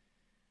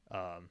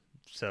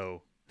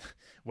 So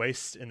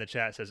Waste in the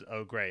chat says,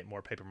 "Oh, great,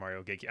 more Paper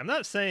Mario Geeky." I'm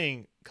not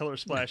saying Color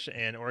Splash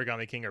and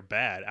Origami King are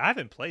bad. I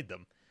haven't played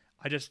them.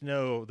 I just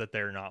know that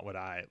they're not what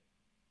I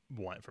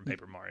want from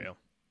Paper Mario.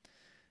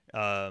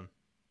 And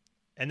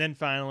then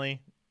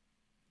finally,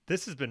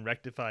 this has been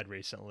rectified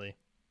recently,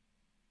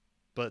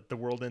 but The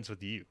World Ends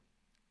With You.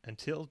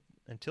 Until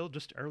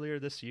just earlier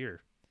this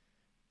year,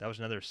 that was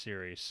another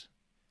series.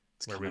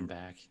 It's coming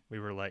back. We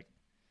were like,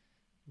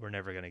 we're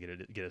never going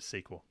to get a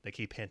sequel. They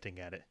keep hinting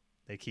at it.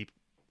 They keep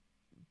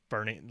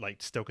burning,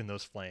 like stoking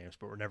those flames,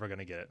 but we're never going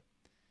to get it.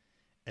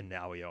 And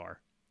now we are.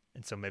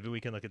 And so maybe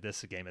we can look at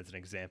this game as an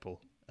example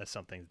as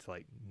something to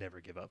like never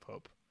give up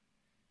hope.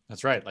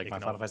 That's right. Like my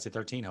Final Fantasy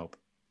 13 hope.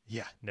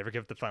 Yeah. Never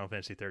give up the Final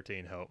Fantasy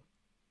 13 hope.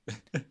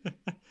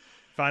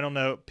 Final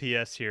note,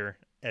 PS here,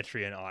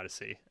 Etrian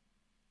Odyssey.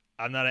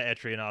 I'm not an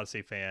Etrian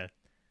Odyssey fan.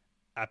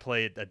 I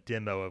played a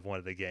demo of one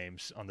of the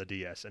games on the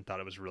DS and thought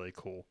it was really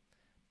cool.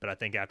 But I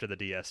think after the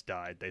DS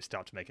died, they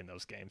stopped making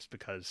those games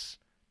because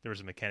there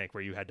was a mechanic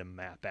where you had to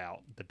map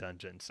out the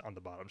dungeons on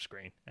the bottom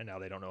screen, and now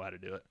they don't know how to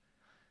do it.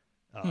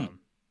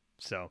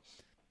 So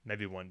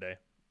maybe one day.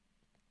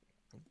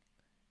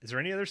 Is there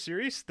any other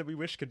series that we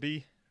wish could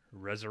be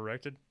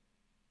resurrected?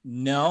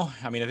 No,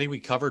 I mean, I think we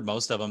covered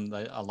most of them.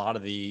 A lot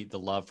of the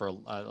love for a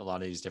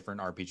lot of these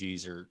different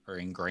RPGs are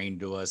ingrained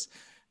to us.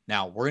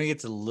 Now we're going to get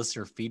to the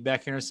listener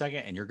feedback here in a second,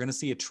 and you're going to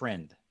see a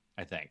trend,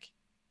 I think.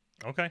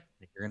 Okay.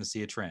 You're going to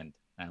see a trend.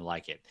 I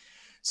like it.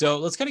 So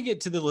let's kind of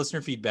get to the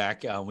listener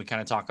feedback. We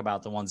kind of talk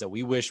about the ones that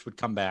we wish would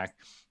come back.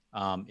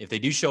 If they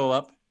do show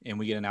up and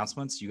we get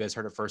announcements, you guys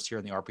heard it first here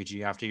in the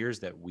RPG After Years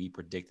that we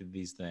predicted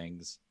these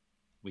things.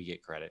 We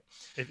get credit.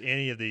 If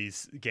any of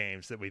these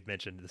games that we've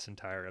mentioned this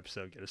entire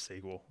episode get a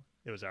sequel,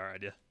 it was our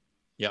idea.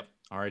 Yep,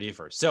 our idea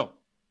first. So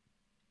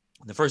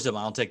the first of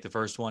them, I'll take the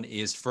first one,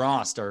 is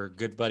Frost, our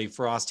good buddy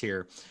Frost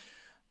here.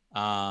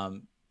 Up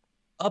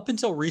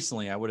until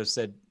recently, I would have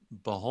said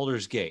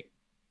Beholder's Gate,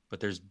 but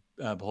there's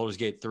Beholder's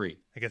Gate 3.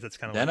 I guess it's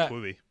kind of like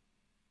Quibi.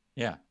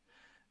 Yeah.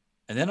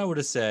 And then I would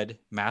have said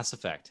Mass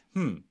Effect.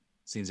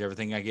 Seems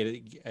everything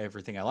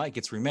I like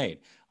gets remade.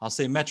 I'll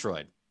say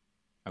Metroid.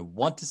 I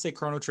want to say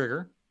Chrono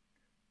Trigger,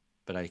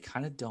 but I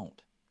kind of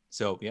don't.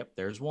 So, yep,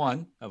 there's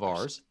one of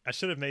ours. I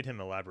should have made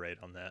him elaborate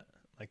on that.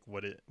 Like,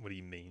 what do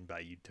you mean by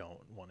you don't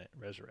want it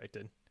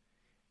resurrected?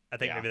 I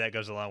think maybe that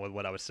goes along with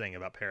what I was saying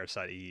about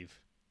Parasite Eve,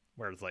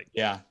 where it's like,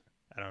 I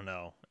don't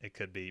know, it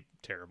could be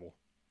terrible.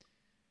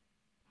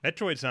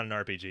 Metroid's not an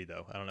RPG,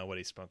 though. I don't know what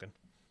he's spoken.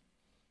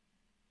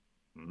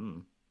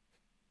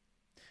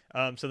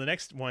 So the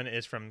next one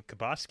is from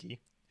Kaboski,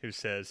 who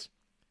says,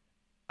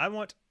 I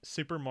want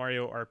Super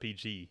Mario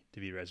RPG to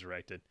be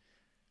resurrected.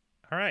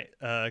 All right,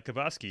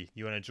 Kaboski,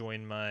 you want to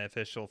join my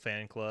official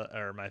fan club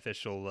or my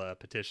official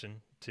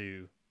petition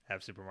to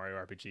have Super Mario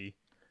RPG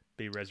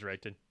be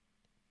resurrected?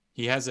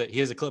 He has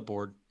a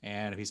clipboard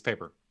and a piece of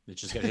paper.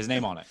 It's just got his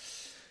name on it.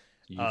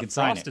 You can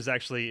sign Frost it. is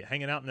actually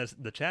hanging out in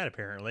the chat.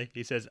 Apparently,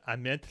 he says, "I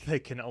meant they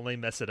can only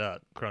mess it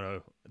up."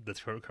 The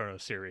Chrono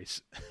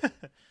series.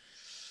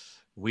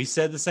 We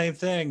said the same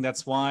thing.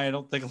 That's why I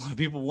don't think a lot of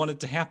people want it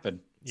to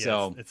happen. Yeah,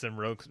 so it's in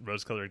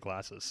rose-colored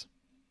glasses.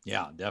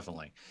 Yeah,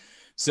 definitely.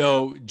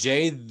 So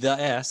Jay the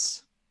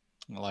S,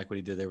 I like what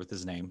he did there with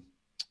his name,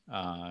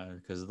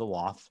 because of the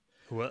WAF.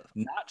 What?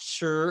 Not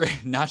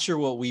sure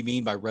what we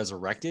mean by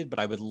resurrected, but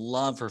I would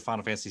love for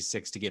Final Fantasy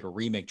VI to get a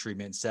remake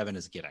treatment 7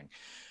 is getting.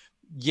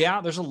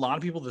 Yeah, there's a lot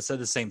of people that said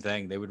the same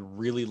thing. They would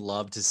really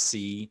love to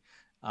see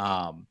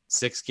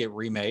 6 get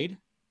remade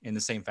in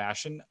the same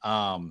fashion.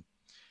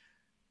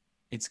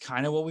 It's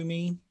kind of what we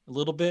mean a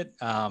little bit.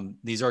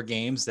 These are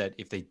games that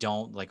if they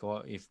don't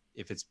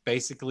if it's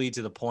basically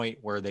to the point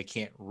where they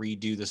can't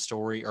redo the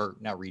story or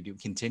not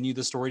redo, continue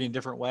the story in a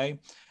different way,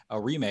 a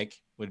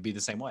remake would be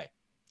the same way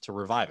to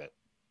revive it.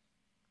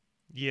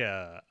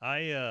 Yeah,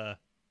 I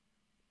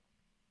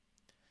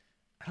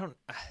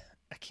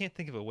can't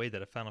think of a way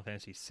that a Final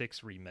Fantasy VI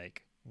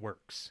remake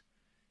works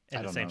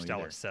in the same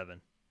style as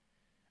 7.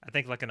 I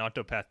think like an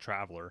Octopath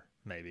Traveler,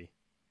 maybe.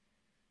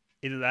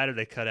 Either that or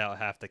they cut out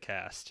half the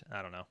cast.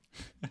 I don't know.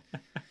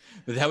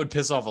 But that would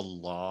piss off a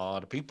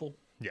lot of people.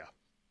 Yeah.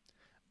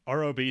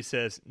 ROB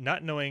says,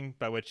 not knowing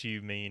by what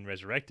you mean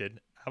resurrected,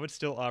 I would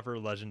still offer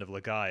Legend of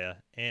Legaia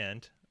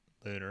and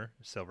Lunar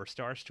Silver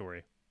Star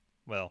Story.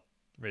 Well,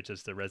 Rich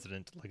is the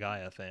resident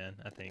Legaia fan,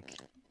 I think.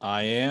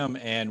 I am.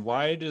 And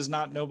why does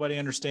not nobody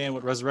understand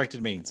what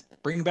resurrected means?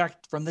 Bring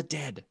back from the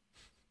dead.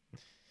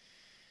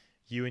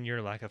 You and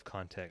your lack of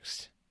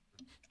context.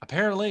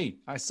 Apparently,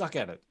 I suck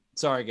at it.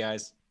 Sorry,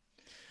 guys.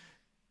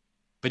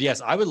 But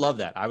yes, I would love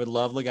that. I would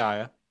love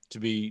Legaia to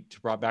be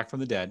brought back from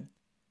the dead.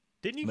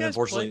 Didn't you But guys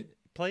unfortunately,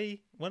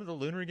 play one of the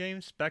Lunar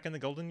games back in the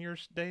Golden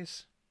Years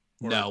days?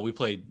 no, we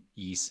played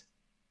Ys.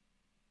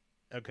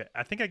 Okay,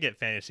 I think I get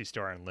Phantasy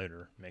Star and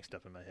Lunar mixed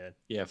up in my head.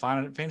 Yeah,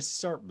 Fantasy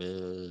Star.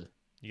 You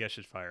guys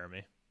should fire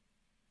me.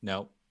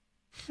 No,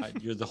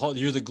 you're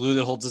the glue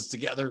that holds us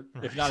together.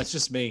 Right. If not, it's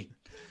just me,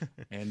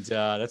 and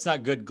that's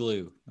not good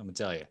glue. I'm gonna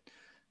tell you.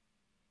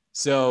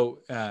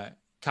 So,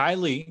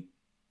 Kylie,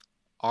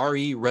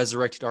 RE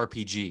Resurrected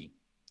RPG?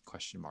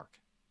 Question mark.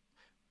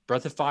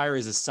 Breath of Fire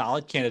is a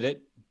solid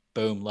candidate.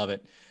 Boom, love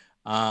it.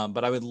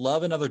 But I would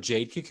love another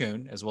Jade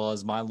Cocoon, as well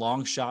as my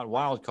long shot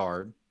wild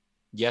card.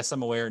 Yes,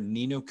 I'm aware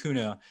Nino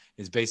Kuna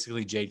is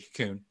basically Jade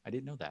Cocoon. I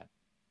didn't know that.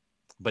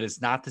 But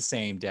it's not the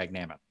same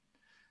Dagnammit.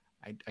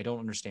 I don't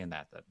understand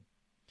that then.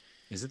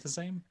 Is it the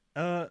same?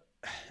 I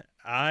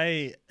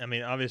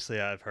mean, obviously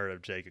I've heard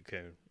of Jade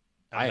Cocoon.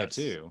 I have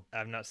too.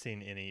 I've not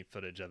seen any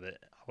footage of it.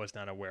 I was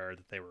not aware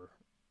that they were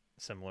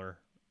similar.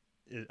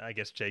 I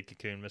guess Jade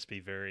Cocoon must be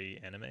very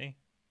anime.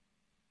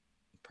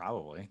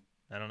 Probably.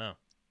 I don't know.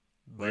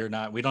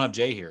 We don't have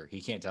Jay here.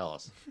 He can't tell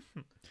us.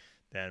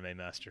 The anime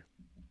master.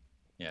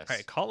 Yes. All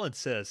right, Colin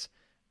says,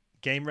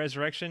 game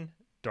Resurrection,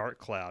 Dark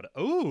Cloud.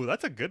 Oh,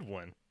 that's a good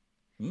one.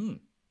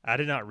 I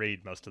did not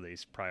read most of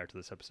these prior to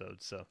this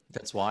episode, so.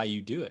 That's why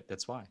you do it.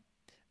 That's why.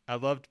 I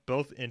loved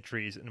both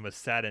entries and was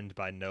saddened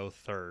by no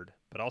third,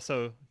 but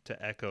also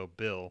to echo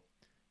Bill,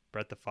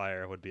 Breath of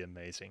Fire would be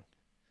amazing.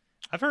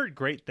 I've heard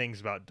great things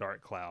about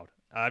Dark Cloud.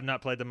 I've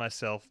not played them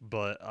myself,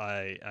 but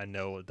I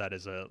know that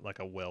is a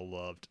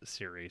well-loved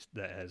series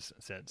that has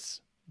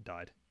since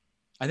died.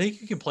 I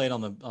think you can play it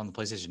on the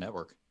PlayStation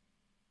Network.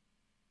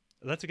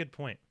 That's a good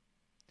point.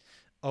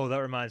 Oh, that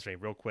reminds me,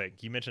 real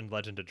quick. You mentioned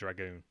Legend of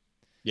Dragoon.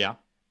 Yeah.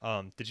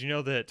 Did you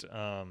know that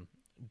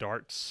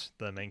Darts,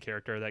 the main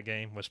character of that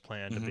game, was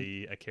planned to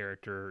be a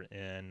character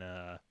in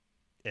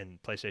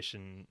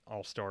PlayStation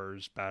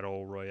All-Stars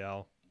Battle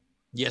Royale?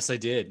 Yes, I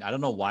did. I don't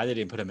know why they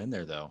didn't put him in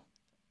there though.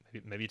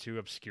 Maybe too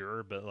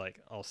obscure, but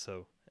like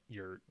also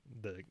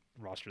the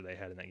roster they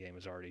had in that game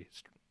was already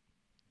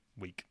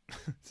weak.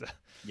 So.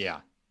 Yeah.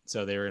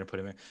 So they were going to put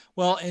him in.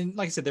 Well, and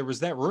like I said, there was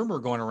that rumor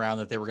going around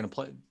that they were going to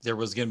play. There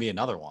was going to be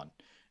another one.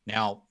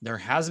 Now there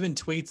has been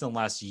tweets in the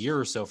last year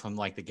or so from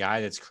like the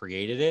guy that's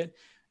created it.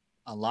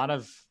 A lot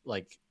of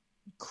like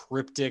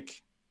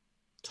cryptic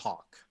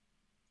talk.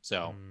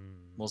 So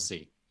we'll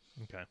see.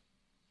 Okay.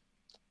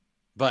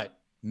 But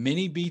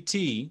Mini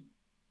BT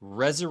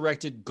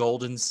Resurrected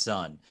Golden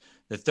Sun.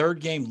 The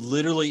third game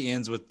literally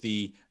ends with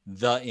the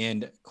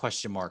end ?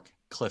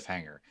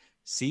 Cliffhanger.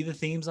 See the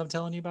themes I'm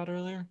telling you about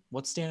earlier?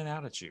 What's standing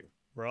out at you?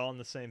 We're all on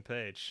the same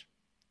page.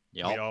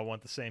 Yep. We all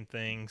want the same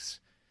things.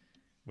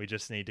 We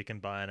just need to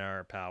combine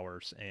our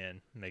powers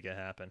and make it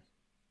happen.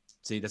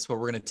 See, that's what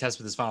we're going to test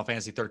with this Final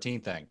Fantasy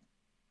 13 thing.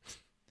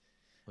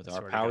 With our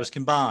Swear to powers God.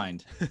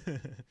 combined.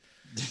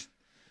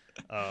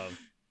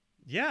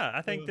 Yeah,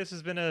 I think this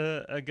has been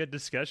a good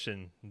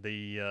discussion.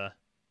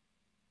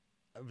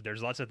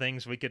 There's lots of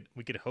things we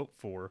could hope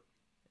for,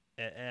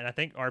 and I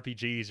think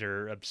RPGs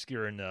are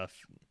obscure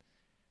enough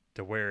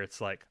to where it's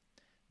like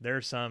there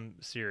are some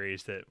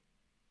series that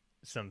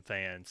some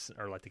fans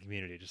or like the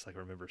community just like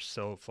remember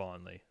so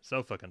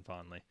fucking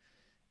fondly,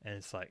 and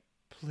it's like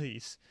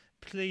please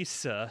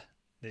sir,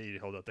 they need to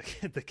hold up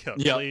the cup.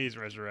 Yep. Please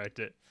resurrect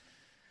it.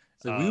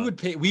 So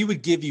we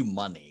would give you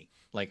money.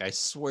 Like, I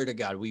swear to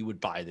God, we would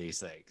buy these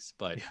things.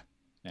 But,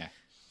 yeah.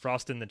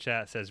 Frost in the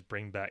chat says,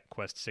 bring back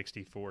Quest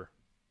 64.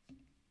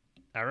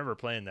 I remember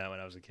playing that when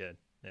I was a kid.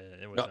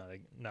 It was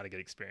not a good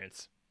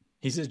experience.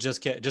 He says,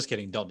 just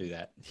kidding. Don't do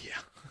that.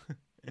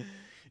 Yeah.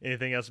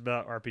 Anything else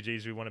about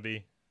RPGs we want to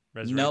be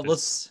resurrected? No,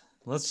 let's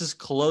just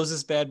close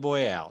this bad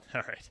boy out.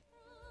 All right.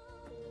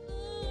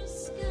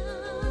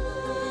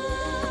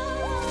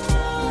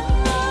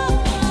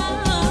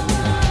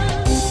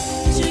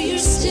 Do you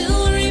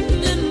still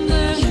remember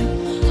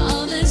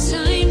all the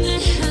time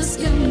that has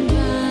gone by?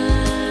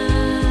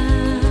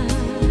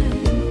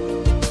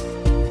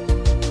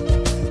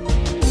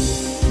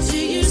 Do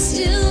you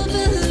still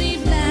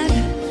believe that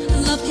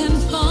love can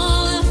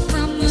fall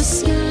from the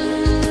sky?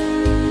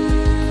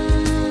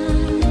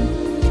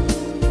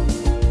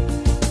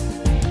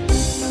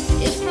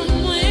 If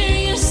from where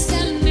you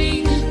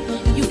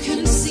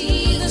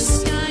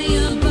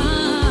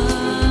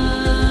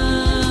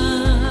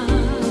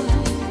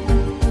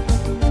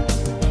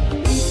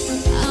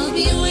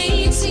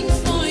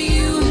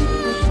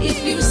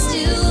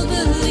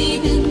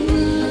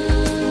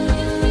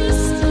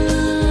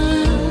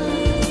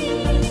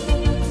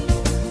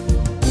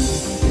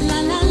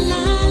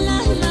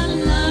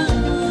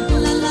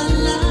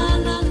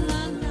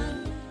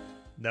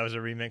That was a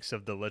remix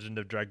of the Legend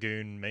of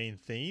Dragoon main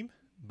theme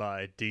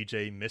by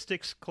DJ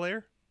Mystics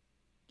Claire.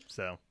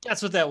 So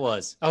That's what that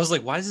was. I was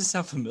like, why does this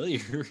sound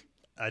familiar?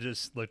 I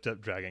just looked up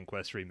Dragon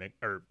Quest remix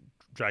or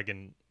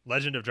Dragon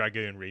Legend of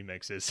Dragoon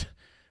remixes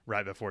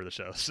right before the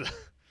show. So.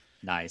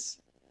 Nice.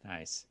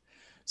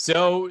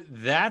 So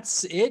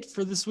that's it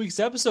for this week's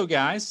episode,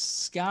 guys.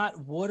 Scott,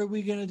 what are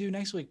we gonna do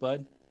next week,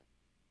 bud?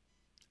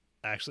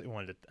 I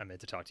meant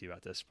to talk to you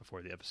about this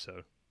before the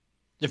episode.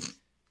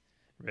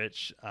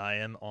 Rich, I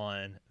am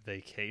on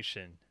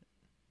vacation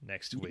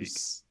next week.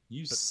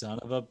 You son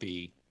of a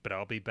bee. But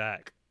I'll be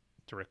back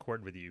to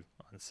record with you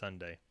on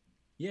Sunday.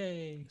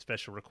 Yay.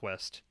 Special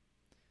request.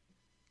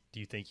 Do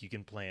you think you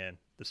can plan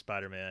the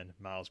Spider-Man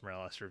Miles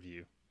Morales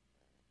review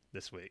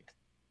this week?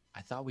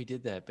 I thought we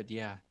did that, but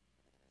yeah.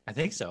 I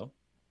think so.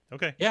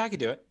 Okay. Yeah, I could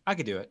do it.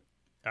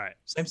 All right.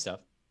 Same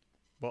stuff.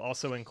 We'll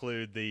also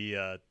include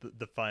the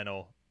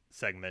final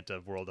segment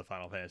of World of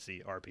Final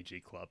Fantasy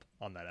RPG Club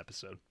on that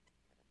episode.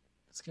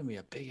 It's gonna be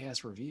a big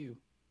ass review.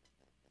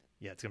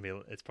 Yeah,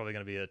 it's probably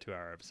gonna be a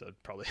 2-hour episode,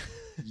 probably.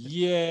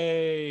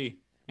 Yay!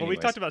 Well, we've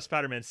talked about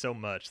Spider-Man so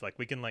much, like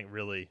we can like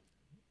really.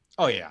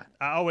 Oh yeah.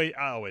 I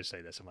always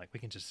say this. I'm like,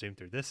 we can just zoom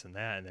through this and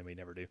that, and then we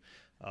never do.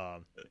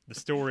 The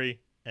story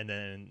and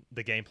then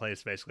the gameplay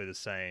is basically the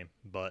same,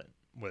 but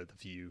with a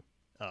few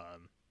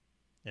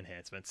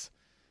enhancements.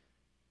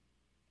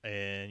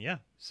 And yeah,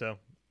 so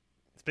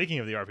speaking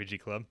of the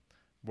RPG Club,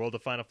 World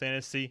of Final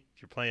Fantasy,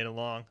 if you're playing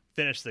along,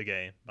 finish the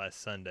game by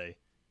Sunday,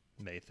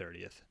 May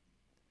 30th.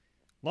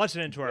 Launch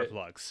it into our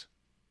plugs.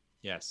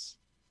 Yes.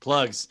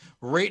 Plugs.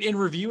 Rate and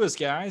review us,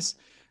 guys.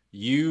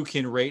 You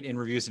can rate and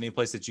review us any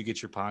place that you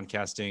get your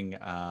podcasting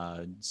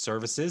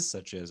services,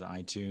 such as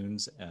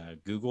iTunes,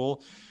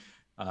 Google,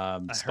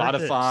 Spotify. I heard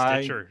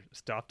that Stitcher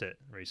stopped it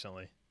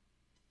recently.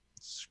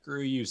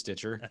 Screw you,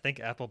 Stitcher. I think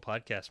Apple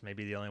Podcasts may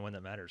be the only one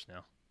that matters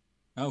now.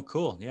 Oh,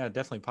 cool. Yeah,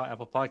 definitely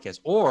Apple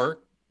Podcasts. Or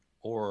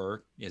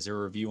is there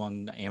a review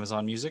on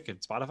Amazon Music and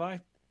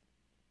Spotify?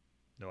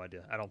 No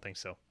idea. I don't think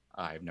so.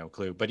 I have no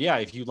clue. But yeah,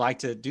 if you'd like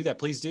to do that,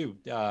 please do.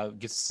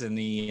 Get us in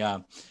the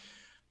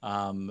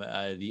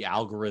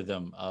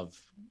algorithm of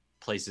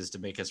places to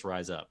make us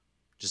rise up.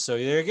 Just so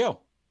there you go.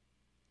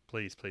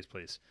 Please.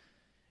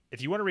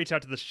 If you want to reach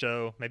out to the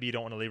show, maybe you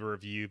don't want to leave a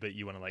review, but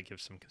you want to like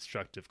give some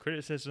constructive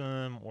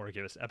criticism or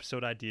give us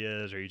episode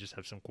ideas, or you just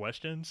have some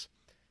questions,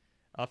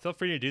 feel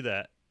free to do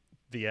that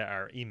via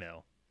our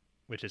email,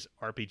 which is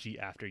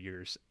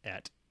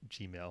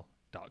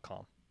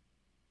rpgafteryears@gmail.com.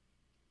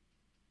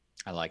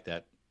 I like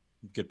that.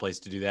 Good place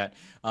to do that.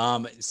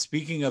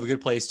 Speaking of a good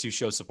place to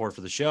show support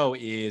for the show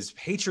is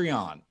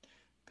Patreon.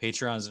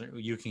 Patreon's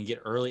you can get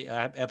early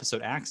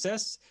episode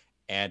access,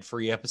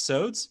 ad-free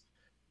episodes,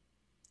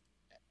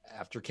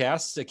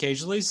 aftercasts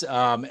occasionally,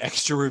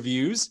 extra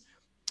reviews.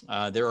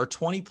 There are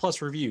 20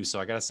 plus reviews. So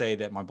I got to say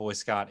that my boy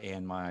Scott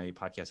and my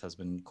podcast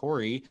husband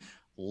Corey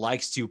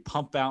likes to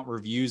pump out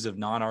reviews of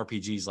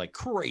non-RPGs like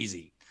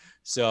crazy.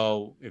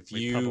 So if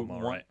you pump them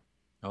all right.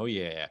 Oh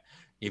yeah.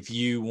 If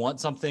you want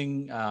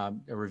something, a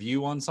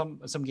review on some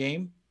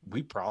game,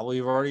 we probably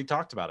have already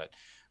talked about it.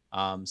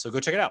 So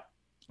go check it out.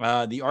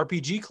 The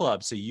RPG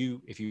Club. So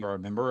if you are a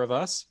member of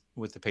us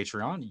with the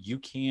Patreon, you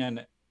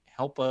can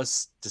help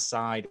us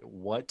decide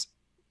what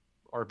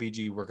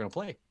RPG we're going to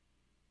play.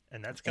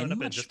 And that's coming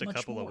up in just a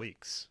couple of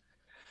weeks.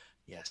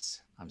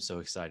 Yes, I'm so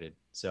excited.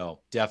 So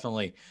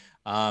definitely,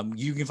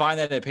 you can find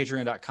that at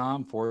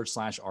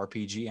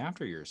patreon.com/RPG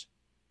After Years.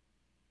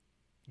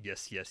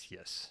 Yes.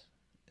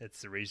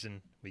 It's the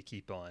reason we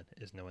keep on,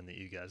 is knowing that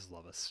you guys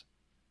love us.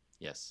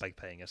 Yes. By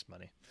paying us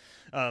money.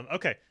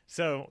 Okay,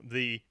 so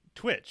the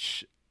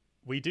Twitch.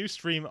 We do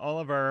stream all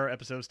of our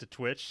episodes to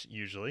Twitch,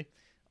 usually.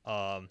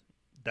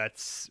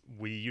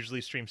 We usually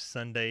stream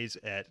Sundays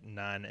at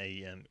 9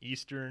 a.m.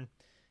 Eastern.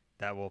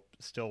 That will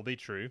still be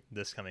true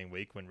this coming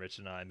week when Rich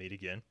and I meet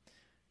again.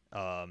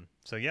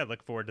 So yeah,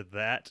 look forward to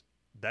that.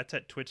 That's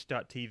at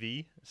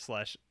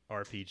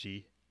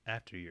twitch.tv/RPG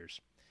After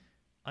Years.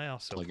 I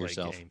also play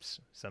games,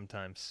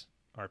 sometimes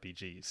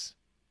RPGs,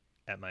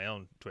 at my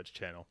own Twitch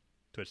channel,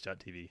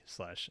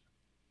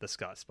 twitch.tv/The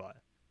Scott Spot.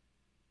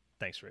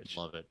 Thanks, Rich.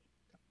 Love it.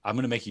 I'm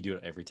going to make you do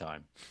it every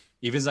time.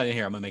 Even as I'm in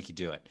here, I'm going to make you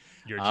do it.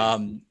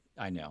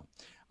 I know.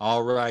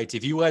 All right.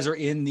 If you guys are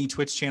in the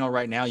Twitch channel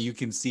right now, you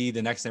can see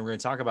the next thing we're going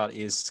to talk about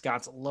is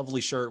Scott's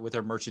lovely shirt with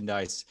our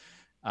merchandise.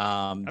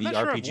 I'm not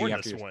sure I've worn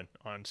this one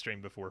on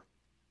stream before.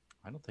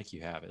 I don't think you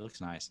have. It looks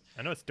nice.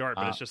 I know it's dark,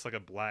 but it's just like a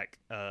black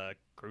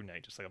crew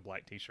neck, just like a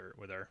black t-shirt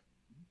with our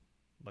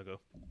logo.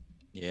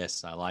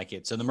 Yes, I like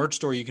it. So the merch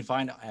store you can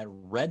find at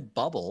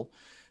Redbubble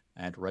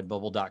at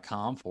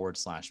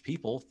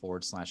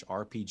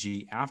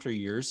redbubble.com/people/RPG After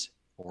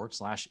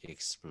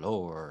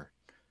Years/explore.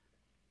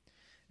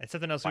 And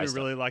something else we would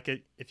really like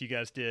it if you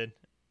guys did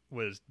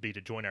would be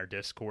to join our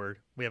Discord.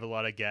 We have a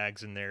lot of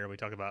gags in there. We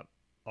talk about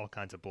all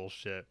kinds of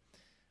bullshit.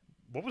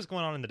 What was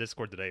going on in the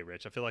Discord today,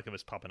 Rich? I feel like it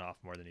was popping off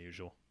more than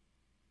usual.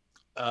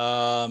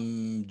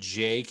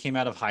 Jay came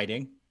out of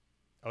hiding.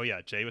 Oh,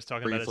 yeah. Jay was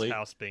talking about his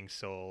house being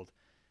sold.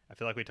 I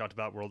feel like we talked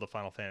about World of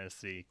Final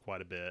Fantasy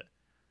quite a bit.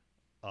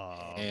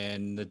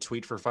 And the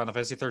tweet for Final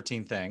Fantasy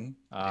 13 thing.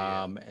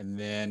 And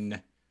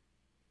then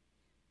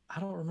I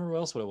don't remember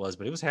else what it was,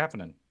 but it was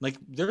happening. Like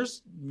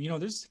there's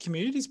the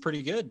community's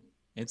pretty good.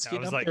 It's I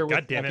getting was up like, there with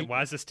God damn it,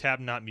 why is this tab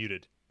not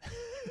muted?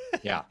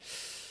 Yeah.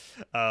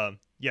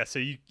 Yeah, so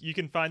you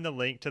can find the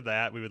link to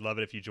that. We would love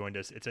it if you joined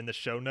us. It's in the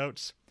show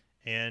notes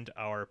and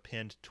our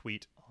pinned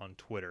tweet on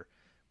Twitter.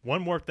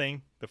 One more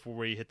thing before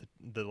we hit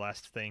the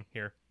last thing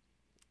here.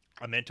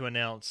 I meant to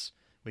announce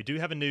we do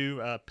have a new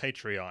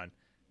Patreon.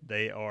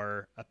 They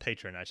are a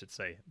patron, I should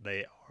say.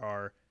 They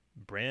are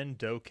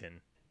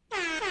Brandokin.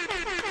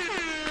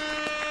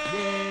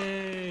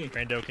 Yay!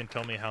 Brandokin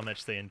told me how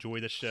much they enjoy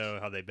the show,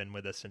 how they've been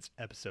with us since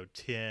episode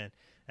 10,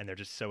 and they're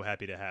just so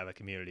happy to have a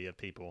community of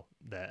people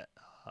that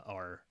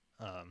are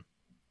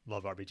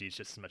love RPGs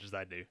just as much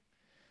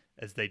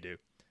as they do.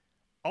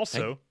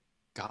 Also,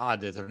 thank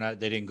God that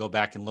they didn't go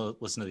back and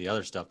listen to the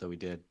other stuff that we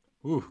did.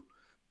 Ooh,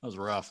 that was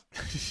rough.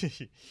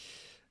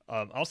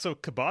 Also,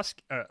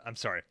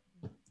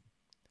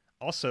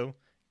 Also,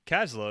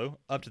 Caslo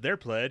upped their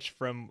pledge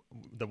from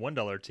the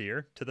 $1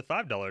 tier to the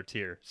 $5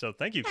 tier. So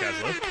thank you,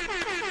 Caslo.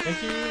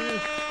 Thank you.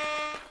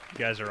 You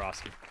guys are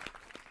awesome.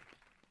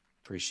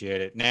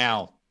 Appreciate it.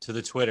 Now to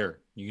the Twitter.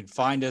 You can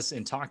find us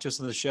and talk to us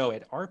on the show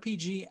at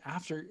RPG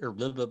after or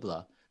blah blah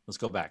blah. Let's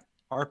go back.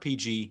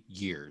 RPG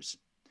years.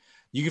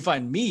 You can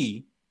find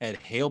me at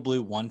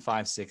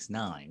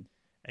HaleBlue1569.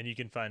 And you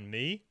can find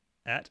me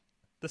at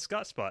the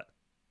Scott Spot.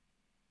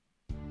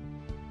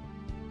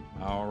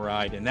 All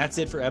right, and that's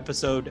it for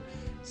episode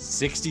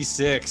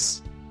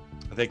 66.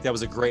 I think that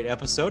was a great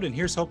episode, and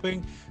here's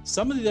hoping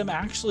some of them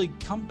actually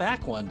come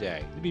back one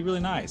day. It'd be really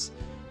nice.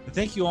 But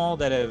thank you all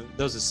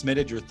those have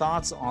submitted your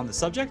thoughts on the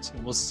subject,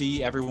 and we'll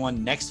see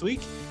everyone next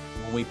week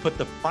when we put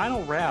the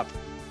final wrap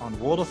on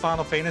World of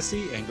Final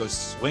Fantasy and go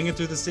swinging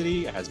through the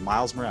city as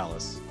Miles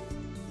Morales.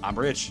 I'm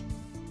Rich.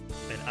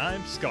 And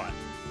I'm Scott.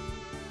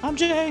 I'm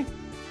Jay.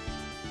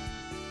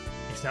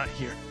 He's not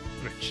here,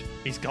 Rich.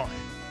 He's gone.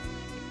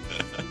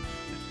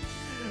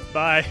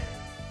 Bye.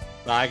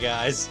 Bye,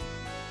 guys.